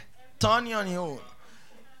turned where? Turn on your own.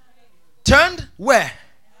 Turned where?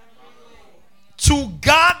 To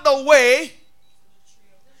guard the way.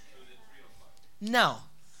 Now,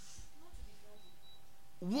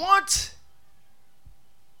 what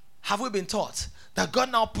have we been taught? That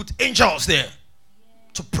God now put angels there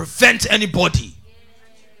to prevent anybody.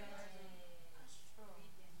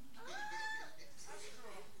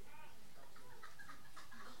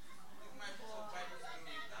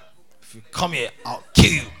 If you come here, I'll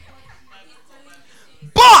kill you.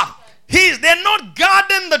 But they're not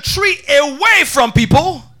guarding the tree away from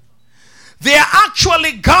people. They are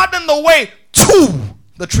actually guarding the way to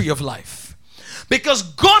the tree of life. Because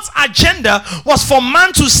God's agenda was for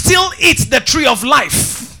man to still eat the tree of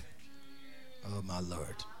life. Oh my Lord.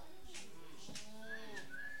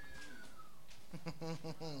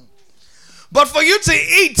 But for you to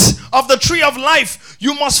eat of the tree of life,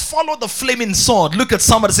 you must follow the flaming sword. Look at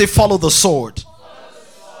somebody, say, follow the sword.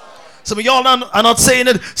 Some of y'all are not saying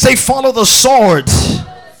it. Say, follow the sword.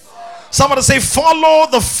 Somebody say,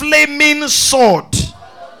 follow the flaming sword.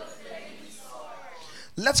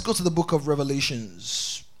 Let's go to the book of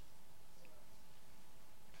Revelations.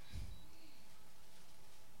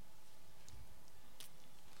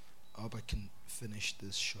 I hope I can finish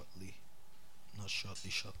this shortly. Not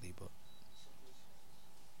shortly, but.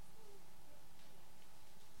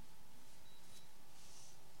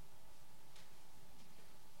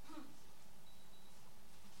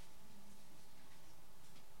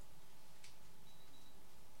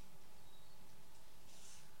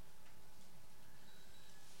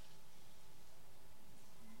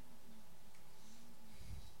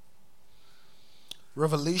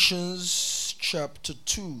 Revelations chapter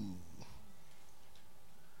 2.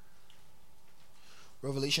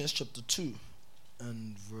 Revelations chapter 2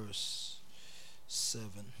 and verse 7.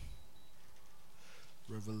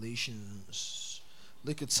 Revelations.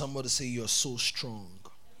 Look at somebody, say, you're so strong.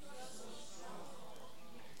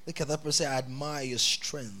 Look at that person, say, I admire your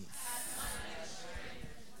strength.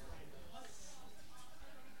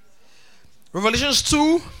 Revelations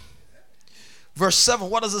 2 verse 7.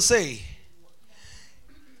 What does it say?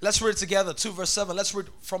 Let's read it together. 2 verse 7. Let's read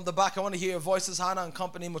from the back. I want to hear your voices. Hannah and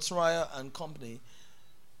company, Mutsuraya and company.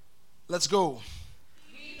 Let's go.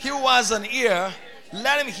 He who has an ear,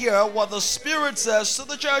 let him hear what the Spirit says to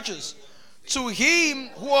the churches. To him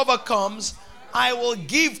who overcomes, I will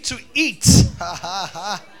give to eat.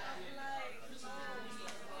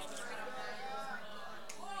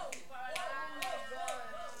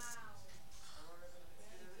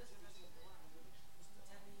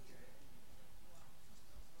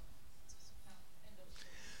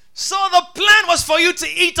 was for you to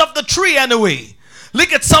eat of the tree anyway.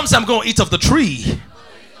 Look at some say, I'm going to eat of the tree.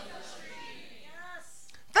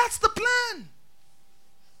 That's the plan.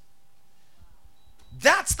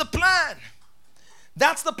 That's the plan.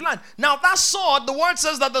 That's the plan. Now that sword, the word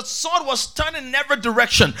says that the sword was turning in every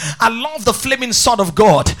direction. I love the flaming sword of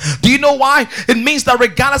God. Do you know why? It means that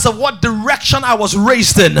regardless of what direction I was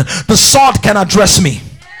raised in, the sword can address me.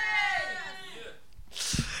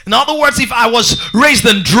 In other words, if I was raised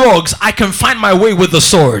in drugs, I can find my way with the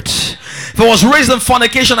sword. If I was raised in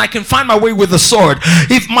fornication, I can find my way with the sword.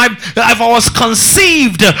 If I was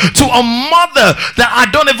conceived to a mother that I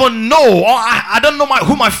don't even know, or I don't know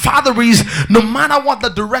who my father is, no matter what the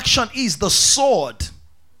direction is, the sword.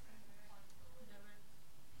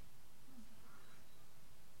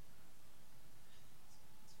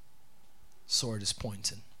 Sword is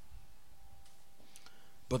pointing.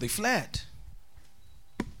 But they fled.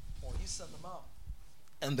 Or he sent them out.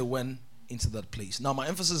 And they went into that place. Now my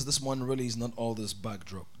emphasis this morning really is not all this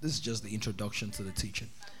backdrop. This is just the introduction to the teaching.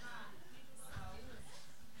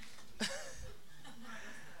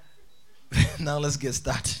 Now let's get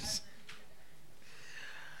started.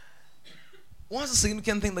 What's the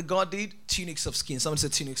significant thing that God did? Tunics of skin. Someone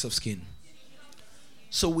said tunics of skin.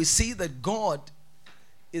 So we see that God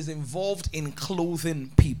is involved in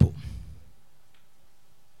clothing people.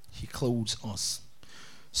 He clothes us.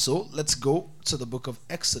 So let's go to the book of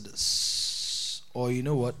Exodus. Or you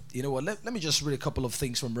know what? Let me just read a couple of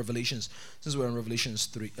things from Revelations, since we're in Revelations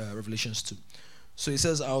 2. So he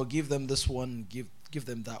says, I'll give them this one, give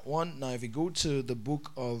them that one. Now if you go to the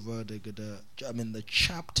book of the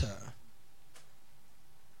chapter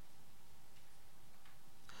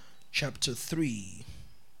 3.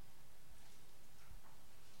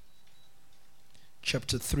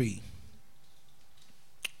 Chapter 3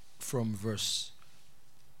 from verse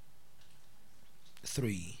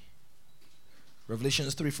 3.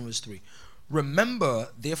 Revelations 3 from verse 3. Remember,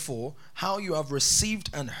 therefore, how you have received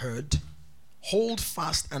and heard. Hold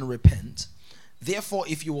fast and repent. Therefore,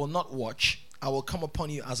 if you will not watch, I will come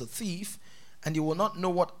upon you as a thief, and you will not know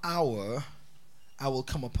what hour I will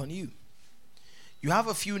come upon you. You have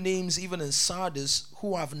a few names even in Sardis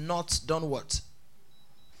who have not done what?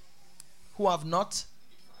 Who have not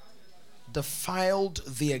defiled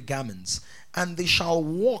their garments, and they shall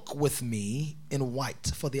walk with me in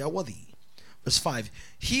white, for they are worthy. Verse 5.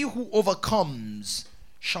 He who overcomes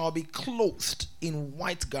shall be clothed in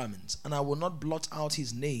white garments, and I will not blot out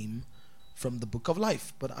his name from the book of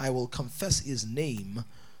life, but I will confess his name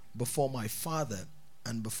before my Father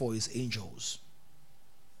and before his angels.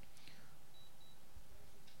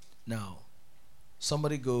 Now,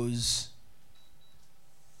 somebody goes,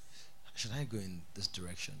 should I go in this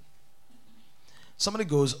direction? Somebody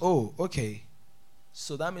goes, oh, okay.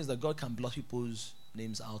 So that means that God can blot people's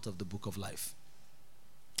names out of the book of life.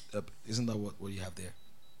 Isn't that what you have there?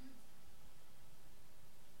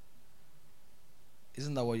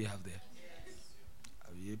 Isn't that what you have there? Yes.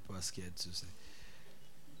 Are you scared to say?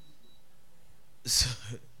 So,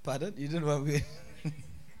 pardon? You didn't want me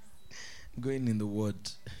going in the word.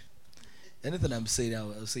 Anything I'm saying,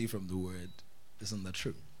 I'll say from the word. Isn't that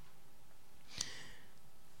true?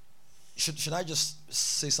 Should I just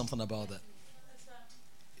say something about that?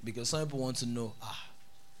 Because some people want to know,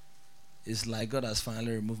 it's like God has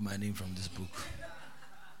finally removed my name from this book.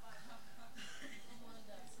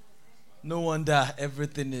 No wonder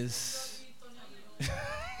everything is...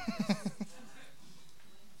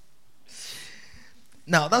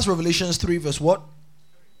 Now, that's Revelations 3 verse what?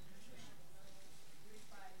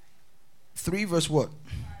 3 verse what?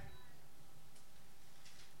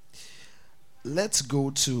 Let's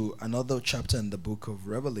go to another chapter in the book of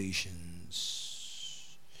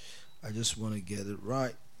Revelations. I just want to get it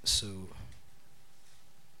right. So,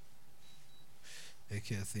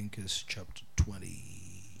 okay, I think it's chapter 20.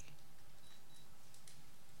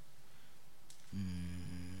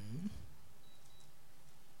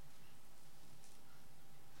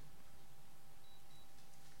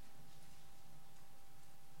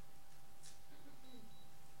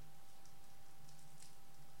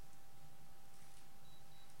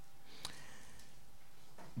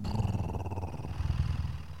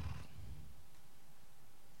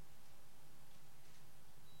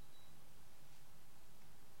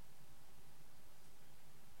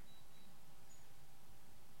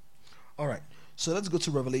 All right, so let's go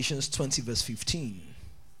to Revelations 20 verse 15.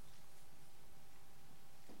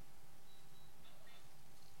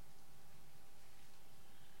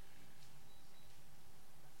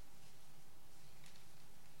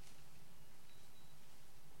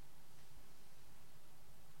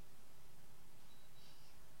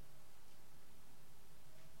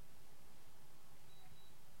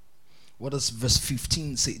 What does verse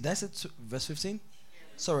 15 say? That's it. Verse 15?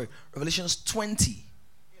 Sorry. Revelations 20.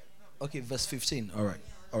 Okay, verse 15. All right.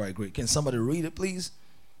 All right, great. Can somebody read it, please?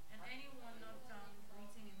 And anyone not found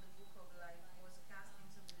written in the book of life was cast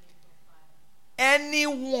into the lake of fire.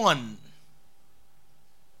 Anyone.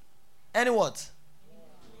 Any what?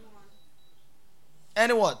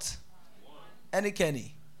 Any what? Any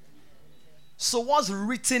Kenny. So what's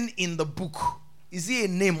written in the book? Is he a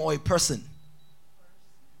name or a person?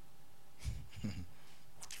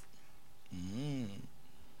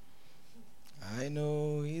 I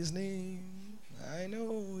know his name. I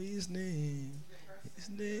know his name. His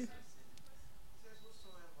name.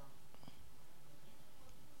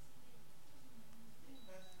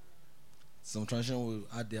 Some translation will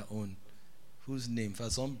add their own. Whose name? For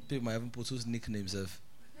some people might even put whose nicknames have.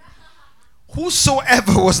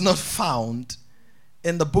 Whosoever was not found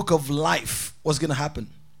in the book of life, what's going to happen?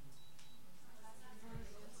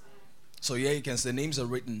 So yeah, you can say names are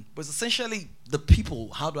written, but it's essentially the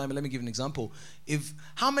people. Let me give you an example.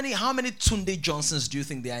 How many Tunde Johnsons do you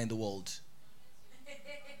think there are in the world?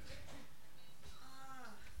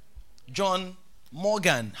 John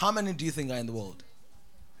Morgan, how many do you think are in the world?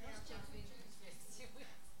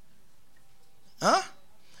 Huh?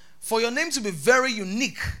 For your name to be very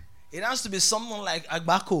unique, it has to be someone like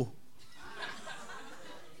Agbako.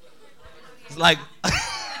 It's like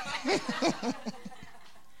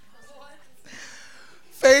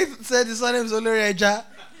Faith said his name is Olori Eja.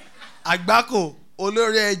 Agbako,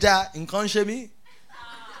 Olori Eja, nkan se mi.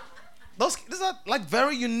 These are like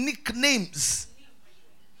very unique names.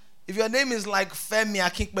 If your name is like Femi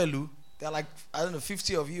Akinkpelu, there are like, I don't know,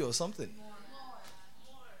 50 of you or something.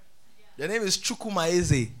 Your name is Chukuma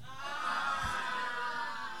Eze.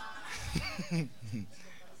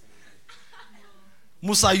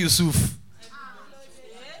 Musa Yusuf.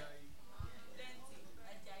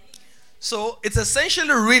 So it's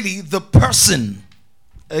essentially really the person.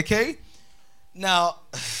 Okay? Now,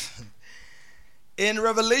 in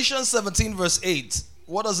Revelation 17 verse 8,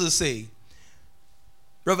 what does it say?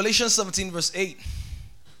 Revelation 17 verse 8.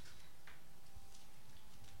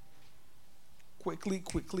 Quickly.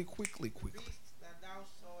 Beast that thou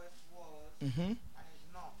sawest was and is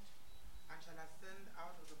not, and shall ascend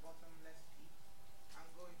out of the bottomless pit and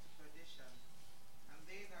go into perdition. And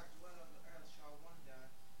they that dwell on the earth shall wonder,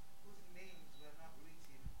 whose names were not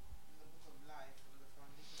written in the book of life from the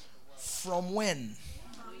foundation of the world. From when?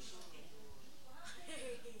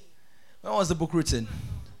 When was the book written?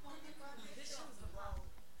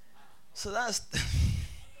 So that's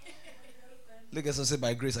look at some say,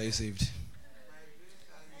 by grace are you saved.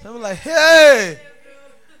 So I'm like, hey,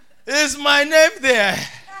 is my name there?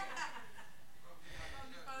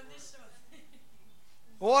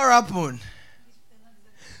 What happened?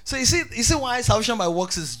 So you see why salvation by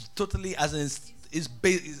works is totally as in is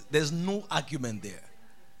based, there's no argument there.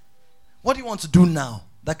 What do you want to do now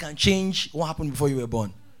that can change what happened before you were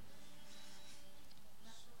born?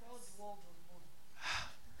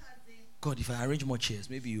 God, if I arrange more chairs,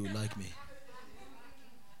 maybe you will like me.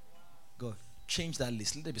 God, change that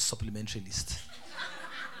list. Let there be supplementary list.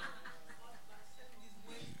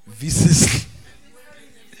 Visas.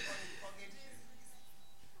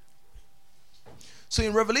 So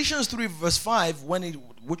in Revelation 3 verse 5,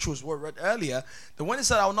 which was what read earlier, the one that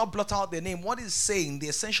said, I will not blot out their name, what is saying, the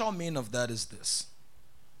essential meaning of that is this.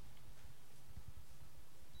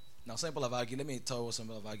 Now some people have argued, let me tell you what some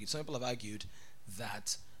people have argued. Some people have argued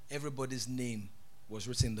that everybody's name was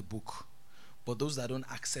written in the book, but those that don't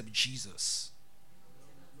accept Jesus,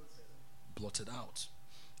 blotted out.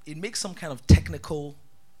 It makes some kind of technical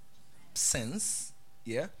sense,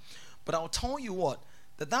 yeah? But I'll tell you what,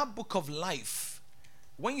 that book of life,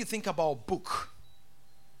 when you think about book,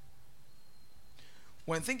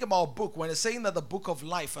 when it's saying that the book of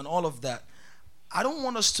life and all of that, I don't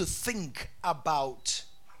want us to think about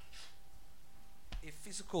a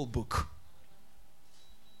physical book.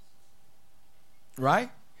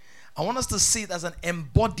 Right? I want us to see it as an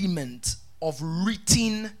embodiment of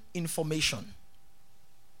written information.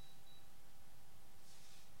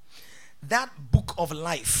 That book of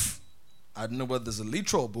life, I don't know whether there's a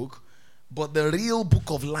literal book, but the real book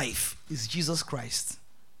of life is Jesus Christ.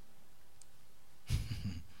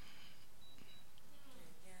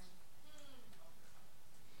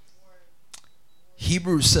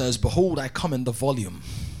 Hebrews says, behold, I come in the volume.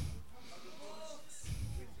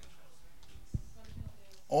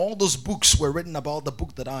 All those books were written about the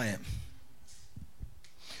book that I am.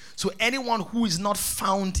 So anyone who is not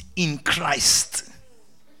found in Christ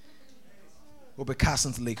will be cast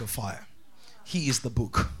into the lake of fire. He is the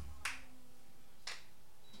book.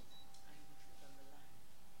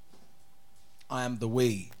 I am the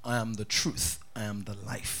way, I am the truth, I am the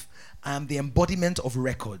life. I am the embodiment of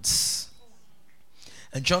records.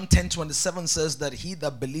 And John 10:27 says that he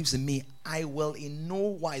that believes in me, I will in no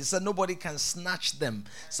wise, that nobody can snatch them.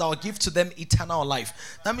 So I'll give to them eternal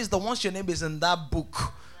life. That means that once your name is in that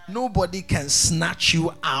book, nobody can snatch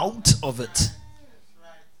you out of it.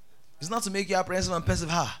 It's not to make you apprehensive and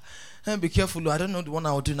pensive. And be careful. I don't know the one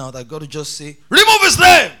I will do now. That God will just say, remove his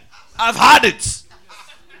name. I've had it.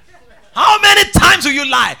 How many times will you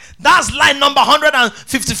lie? That's lie number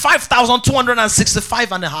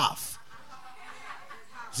 155,265 and a half.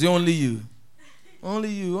 It's only you. Only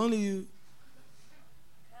you. Only you.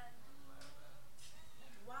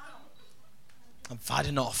 I've had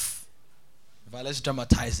enough. Let's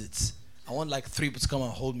dramatize it. I want like 3 people to come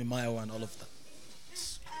and hold me, Maya, and all of that.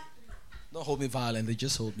 Don't hold me violently,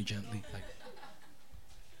 just hold me gently. Like,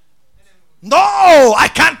 no, I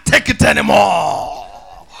can't take it anymore.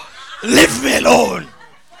 Leave me alone.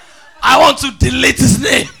 I want to delete his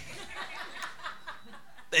name.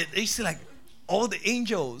 They see like all the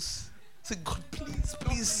angels say, God, please,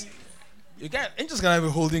 please. You can't. Angels cannot be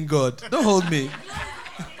holding God. Don't hold me.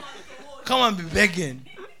 Come and be begging.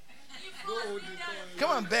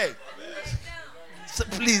 Come and beg. So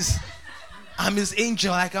please, I'm his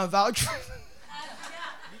angel. I can vouch for.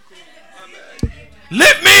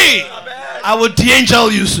 Leave me. I will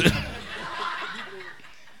de-angel you soon.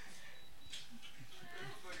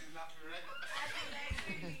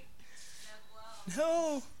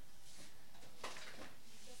 No.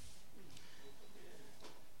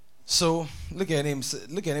 So look at your name.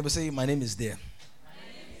 Look at your neighbor. Say, my name is there.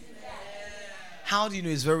 How do you know?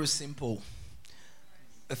 It's very simple.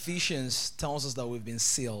 Ephesians tells us that we've been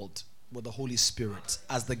sealed with the Holy Spirit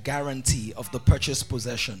as the guarantee of the purchased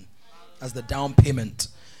possession, as the down payment.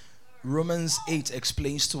 Romans 8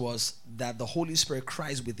 explains to us that the Holy Spirit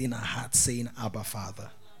cries within our hearts saying, Abba,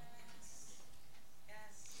 Father.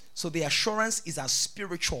 So the assurance is as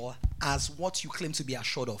spiritual as what you claim to be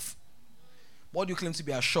assured of. What do you claim to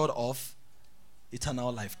be assured of?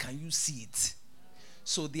 Eternal life. Can you see it?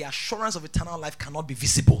 So the assurance of eternal life cannot be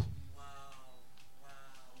visible.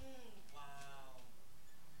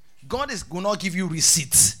 God will not give you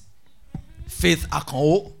receipts. Faith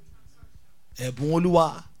akon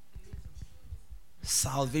ebun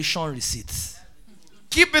salvation receipts.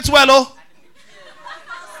 Keep it well, oh.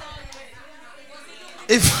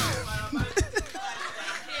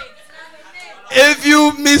 If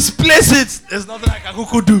you misplace it, there's nothing I can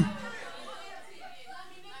do.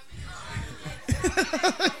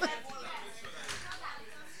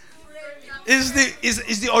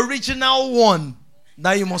 It's the original one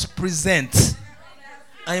that you must present,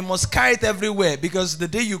 and you must carry it everywhere, because the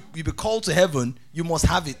day you be called to heaven, you must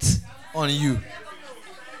have it on you.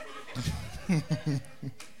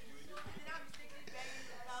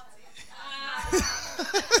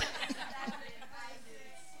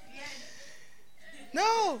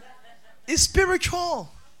 No, it's spiritual.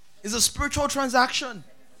 It's a spiritual transaction.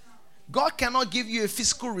 God cannot give you a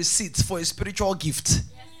physical receipt for a spiritual gift.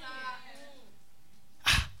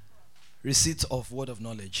 Receipt of word of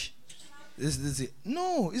knowledge.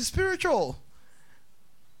 No, it's spiritual.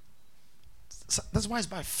 That's why it's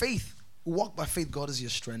by faith. We walk by faith. God is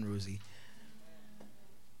your strength, Rosie.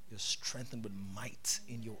 You're strengthened with might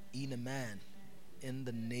in your inner man. In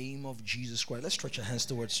the name of Jesus Christ. Let's stretch our hands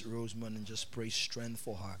towards Rosemond and just pray strength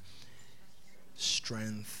for her.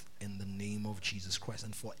 Strength in the name of Jesus Christ.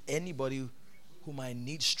 And for anybody who might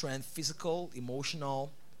need strength, physical,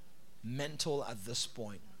 emotional, mental at this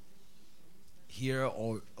point, here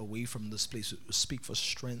or away from this place, speak for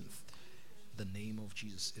strength. The name of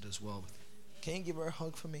Jesus. It is well with you. Can you give her a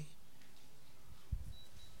hug for me?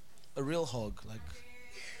 A real hug, like.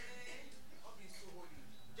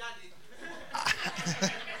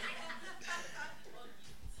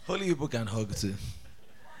 Holy people can hug too.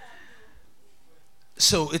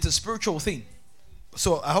 So it's a spiritual thing.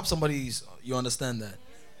 So I hope you understand that.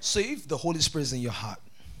 So if the Holy Spirit is in your heart,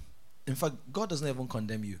 in fact, God doesn't even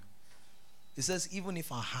condemn you. It says even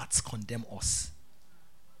if our hearts condemn us,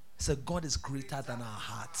 so God is greater than our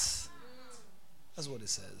hearts. That's what it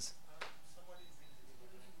says.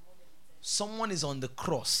 Someone is on the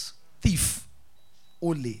cross, thief,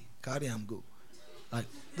 ole, carry him go. Like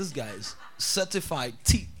this guy is certified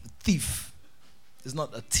thief. It's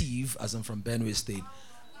not a thief as I'm from Benue State.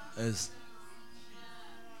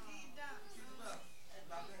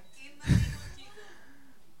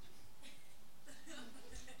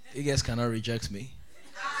 You guys cannot reject me.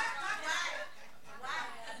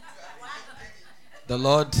 The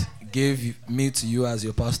Lord gave me to you as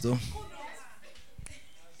your pastor,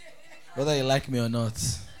 whether you like me or not.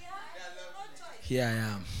 Here I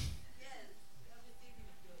am.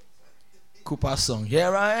 Cooper song.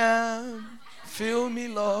 Here I am. Fill me,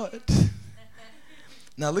 Lord.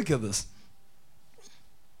 Now look at this.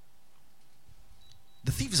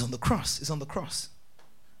 The thief is on the cross. It's on the cross.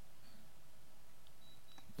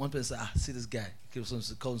 One person said, see this guy. He calls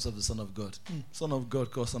himself the Son of God. Son of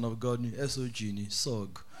God, called Son of God. S-O-G, Sog.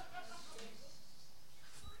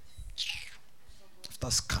 After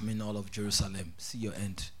scamming all of Jerusalem, see your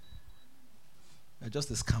end. You're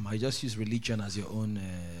just a scammer. You just use religion as your own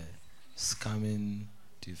scamming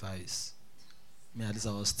device. Me, at least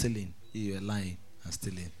I was stealing. You were lying and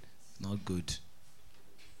stealing. Not good.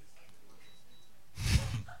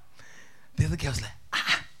 The other guy was like,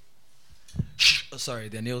 shh. Oh, sorry,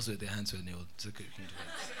 their nails were, their hands were nailed. It's okay.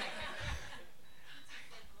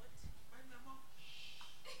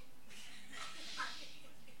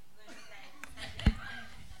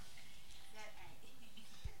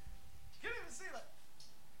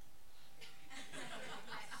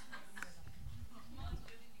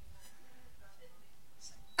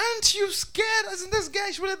 And you scared, as in this guy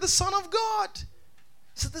is really the Son of God.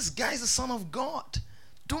 So this guy is the Son of God.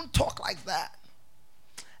 Don't talk like that.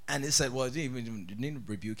 And he said, well, you didn't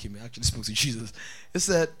rebuke him. He actually spoke to Jesus. He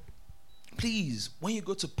said, please, when you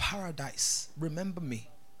go to paradise, remember me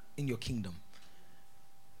in your kingdom.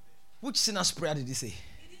 Which sinner's prayer did he say? He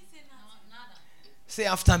didn't say nada. Say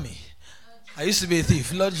after me. I used to be a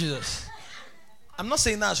thief. Lord Jesus. I'm not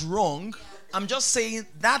saying that's wrong. I'm just saying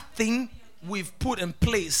that thing we've put in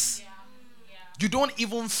place, you don't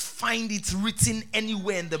even find it written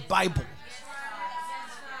anywhere in the Bible.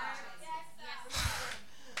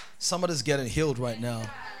 Somebody's getting healed right now.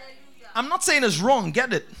 I'm not saying it's wrong,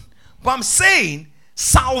 get it? But I'm saying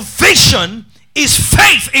salvation is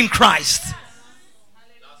faith in Christ.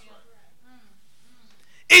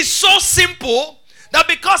 It's so simple that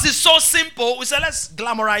because it's so simple, we say let's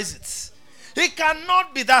glamorize it. It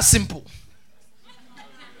cannot be that simple.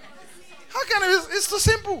 How can it? It's too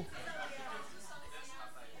simple.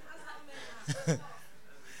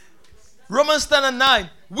 Romans 10:9.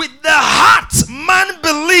 With the heart man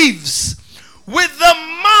believes, with the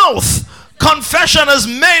mouth confession is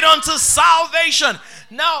made unto salvation.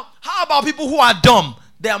 Now, how about people who are dumb?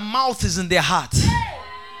 Their mouth is in their heart.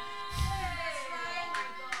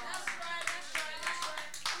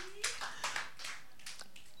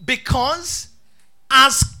 Because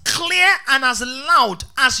as clear and as loud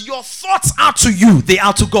as your thoughts are to you, they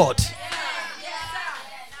are to God.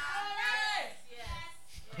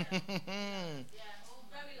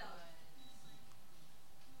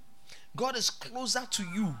 God is closer to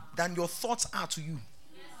you than your thoughts are to you.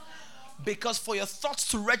 Because for your thoughts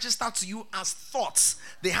to register to you as thoughts,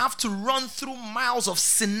 they have to run through miles of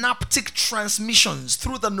synaptic transmissions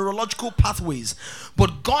through the neurological pathways.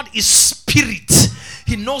 But God is spirit.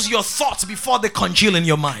 He knows your thoughts before they congeal in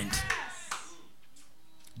your mind.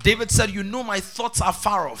 David said, you know my thoughts are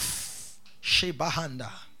far off.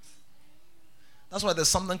 Shebahanda. That's why there's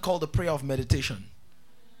something called the prayer of meditation.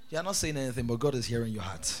 You're not saying anything, but God is hearing your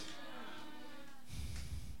heart.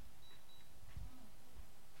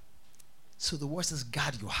 So the word says,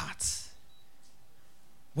 guard your heart.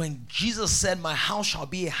 When Jesus said, my house shall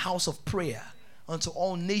be a house of prayer unto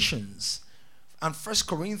all nations. And 1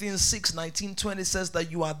 Corinthians 6:19-20 says that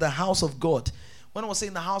you are the house of God. When I was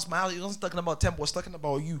saying the house, my house, he wasn't talking about temple, he was talking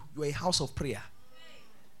about you. You are a house of prayer.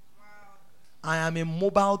 I am a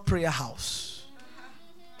mobile prayer house.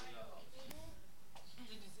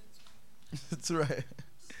 That's right.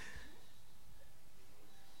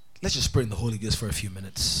 Let's just pray in the Holy Ghost for a few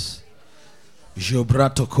minutes.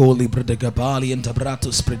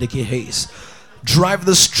 Drive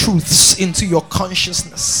these truths into your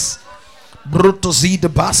consciousness. Bruto zide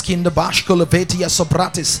baski in the bashko levetia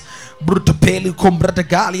sobratis. Bruto peli combrata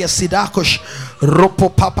galia sidakos. Ropo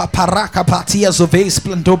papa paraka patia zove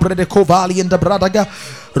splendobre de covali in the bradaga.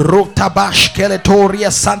 Rota bash keletoria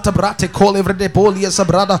santa brate colevre de bolia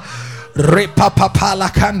sabrada. Repapapala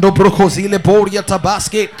kando brocosile boria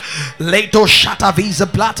tabaske leto shata visa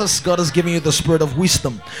platus. God is giving you the spirit of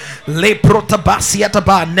wisdom. Le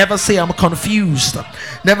protabasiataba. Never say I'm confused.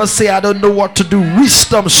 Never say I don't know what to do.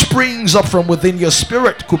 Wisdom springs up from within your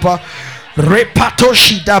spirit. Kupa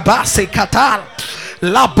repatoshi dabase katal.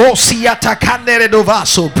 La bosiata candere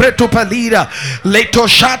dovaso preto palida leto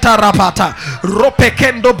shata rapata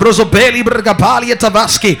ropekendo brozobeli bragabali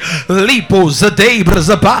tavaski lipo zadei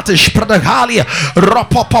brazabatish pradagalia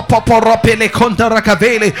ropopopopo ropele conta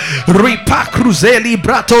racavele ripa cruzeli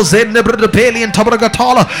brato zenne bradapeli and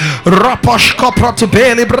tabragatola roposhko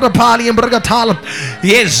protobeli bradapali and bragatala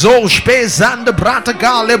yezo spezanda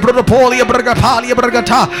bratagale bradapoli bragapali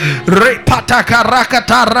bragata repata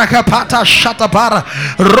karakata rakapata shatabara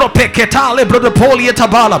ropeketale bradapoli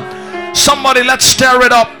tabala. Somebody, let's stir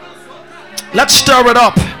it up. Let's stir it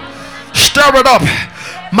up. Stir it up.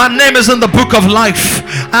 My name is in the book of life.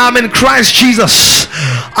 I'm in Christ Jesus.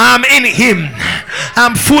 I'm in him.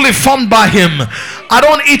 I'm fully formed by him. I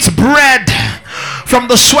don't eat bread from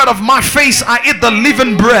the sweat of my face. I eat the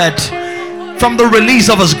living bread from the release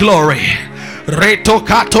of his glory. Reto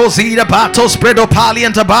kato zida bato spredo pali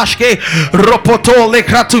and tabashke ropoto le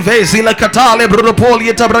kratuvezi la katale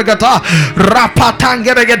brodopoli tabragata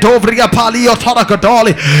rapatangere dovria pali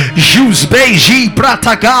otorakadoli jus beji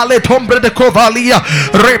bratagale tombre de covalia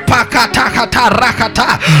repakata kata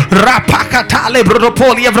rakata rapakata le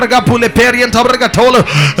brodopoli vragapule perient tabragatola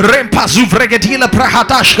rempazu vregetila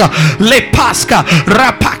prahatashka le pasca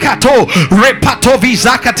rapakato repato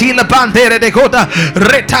vizakatila bandere de goda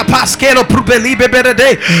retapaskelo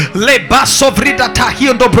liberede le basso vrida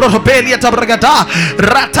tahiondo brotobelia tabragada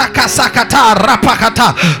rataka sakata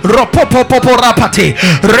rapakata ropopopopo rapati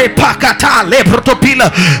repakata le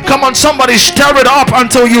protopila. Come on, somebody, stir it up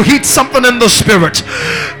until you hit something in the spirit.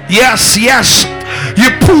 Yes, yes,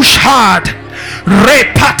 you push hard.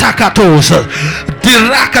 Repatakatos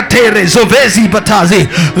dirakatere zovezi batazi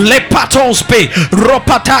lepatospe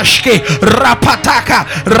ropatashke rapataka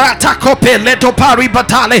ratakope letopari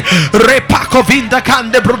batale repakovinda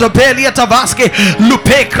kande brudobelia tavaske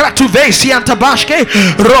lupe kratuvesi antabashke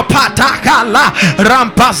ropataka la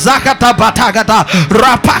rampazakata batagata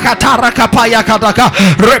rapakata rakapaya kadaka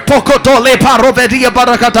repokoto le parovedia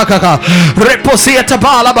barakataka reposia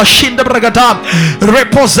tabala bashinda bragada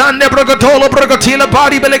reposande bragatolo bragatila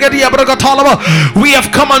body belegadia bragatolava. We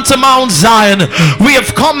have come unto Mount Zion. We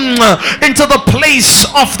have come into the place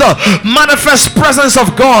of the manifest presence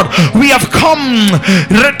of God. We have come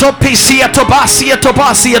into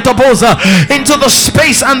the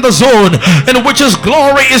space and the zone in which his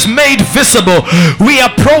glory is made visible. We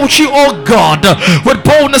approach you, oh God, with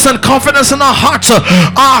boldness and confidence in our hearts.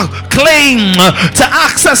 Our claim to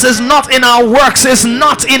access is not in our works, it's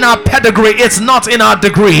not in our pedigree, it's not in our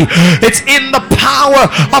degree, it's in the power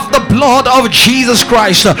of the blood of Jesus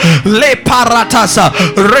Christ. Le paratasa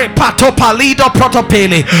repato palido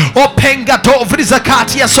protopele opengato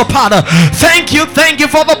vrizakatia sopada. Thank you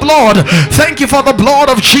for the blood. Thank you for the blood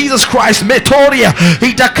of Jesus Christ. Metoria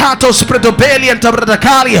idakato spredobeli and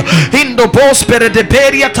tabradakalia indo bos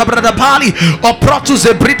peredeberia tabradapali o protus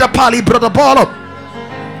ebrita pali brodabolo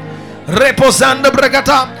reposando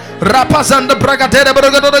bragata rapazando bragatera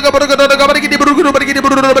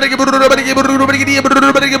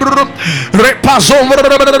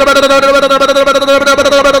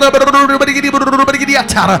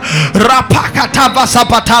rapakata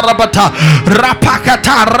vasapatara bata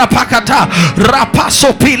rapakata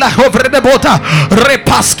rapaso pila hovrede bota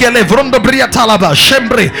repaskele vrondo briatalaba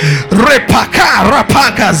shembre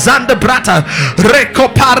rapaka zanda brata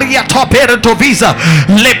recoparia topere tovisa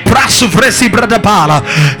le prasu vresi bradabala.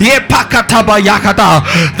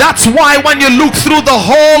 That's why when you look through the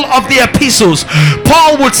whole of the epistles,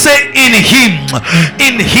 Paul would say, in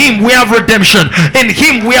him we have redemption, in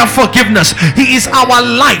him we have forgiveness. He is our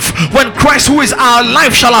life. When Christ, who is our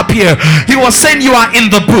life, shall appear, he was saying, you are in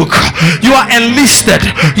the book, you are enlisted,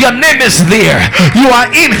 your name is there, you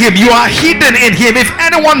are in him, you are hidden in him. If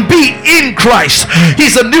anyone be in Christ,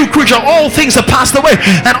 he's a new creature. All things are passed away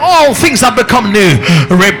and all things have become new.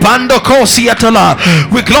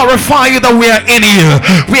 We glorify you that we are in you.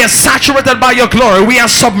 We are saturated by your glory. We are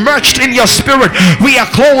submerged in your spirit. We are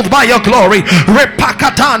clothed by your glory.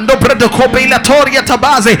 Repakatando predocobelatoria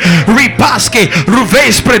tabaze ripaske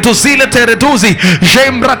ruves preduzile tereduzi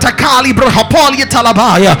jembra takali brohopolia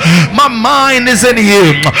talabaya. My mind is in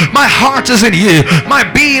you. My heart is in you. My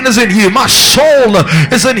being is in you. My soul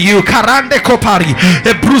is in you. Karande kopari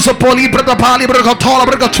ebruzo poli bradapali brogotola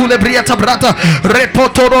brogotule briata brata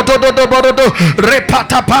repotoro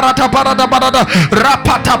repata parata parada parada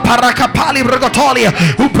rapata paraka pali brogotolia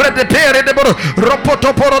uprede pere de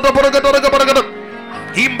ropoto poro do borgodo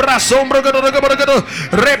imbra sombro borgodo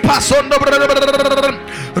repasondo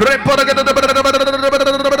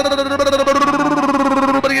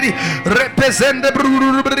repesende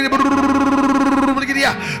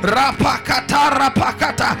Brodidia, Rapakata,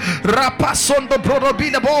 Rapakata, Rapasondo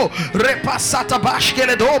Brodobilabo, Repasata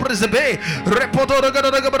Bashkele Dobre Zebe, Repodora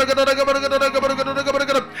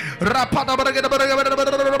Rapada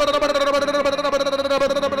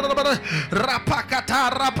Rapakata,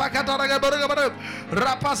 Rapakata,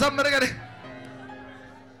 Rapazam.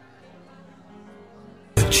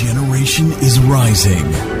 A generation is rising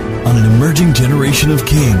on an emerging generation of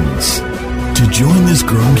kings. To join this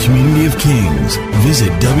growing community of kings,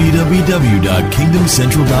 visit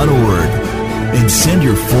www.kingdomcentral.org and send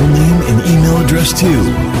your full name and email address to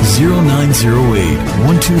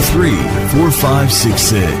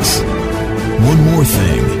 0908-123-4566. One more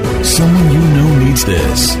thing, someone you know needs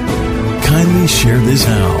this. Kindly share this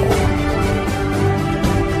now.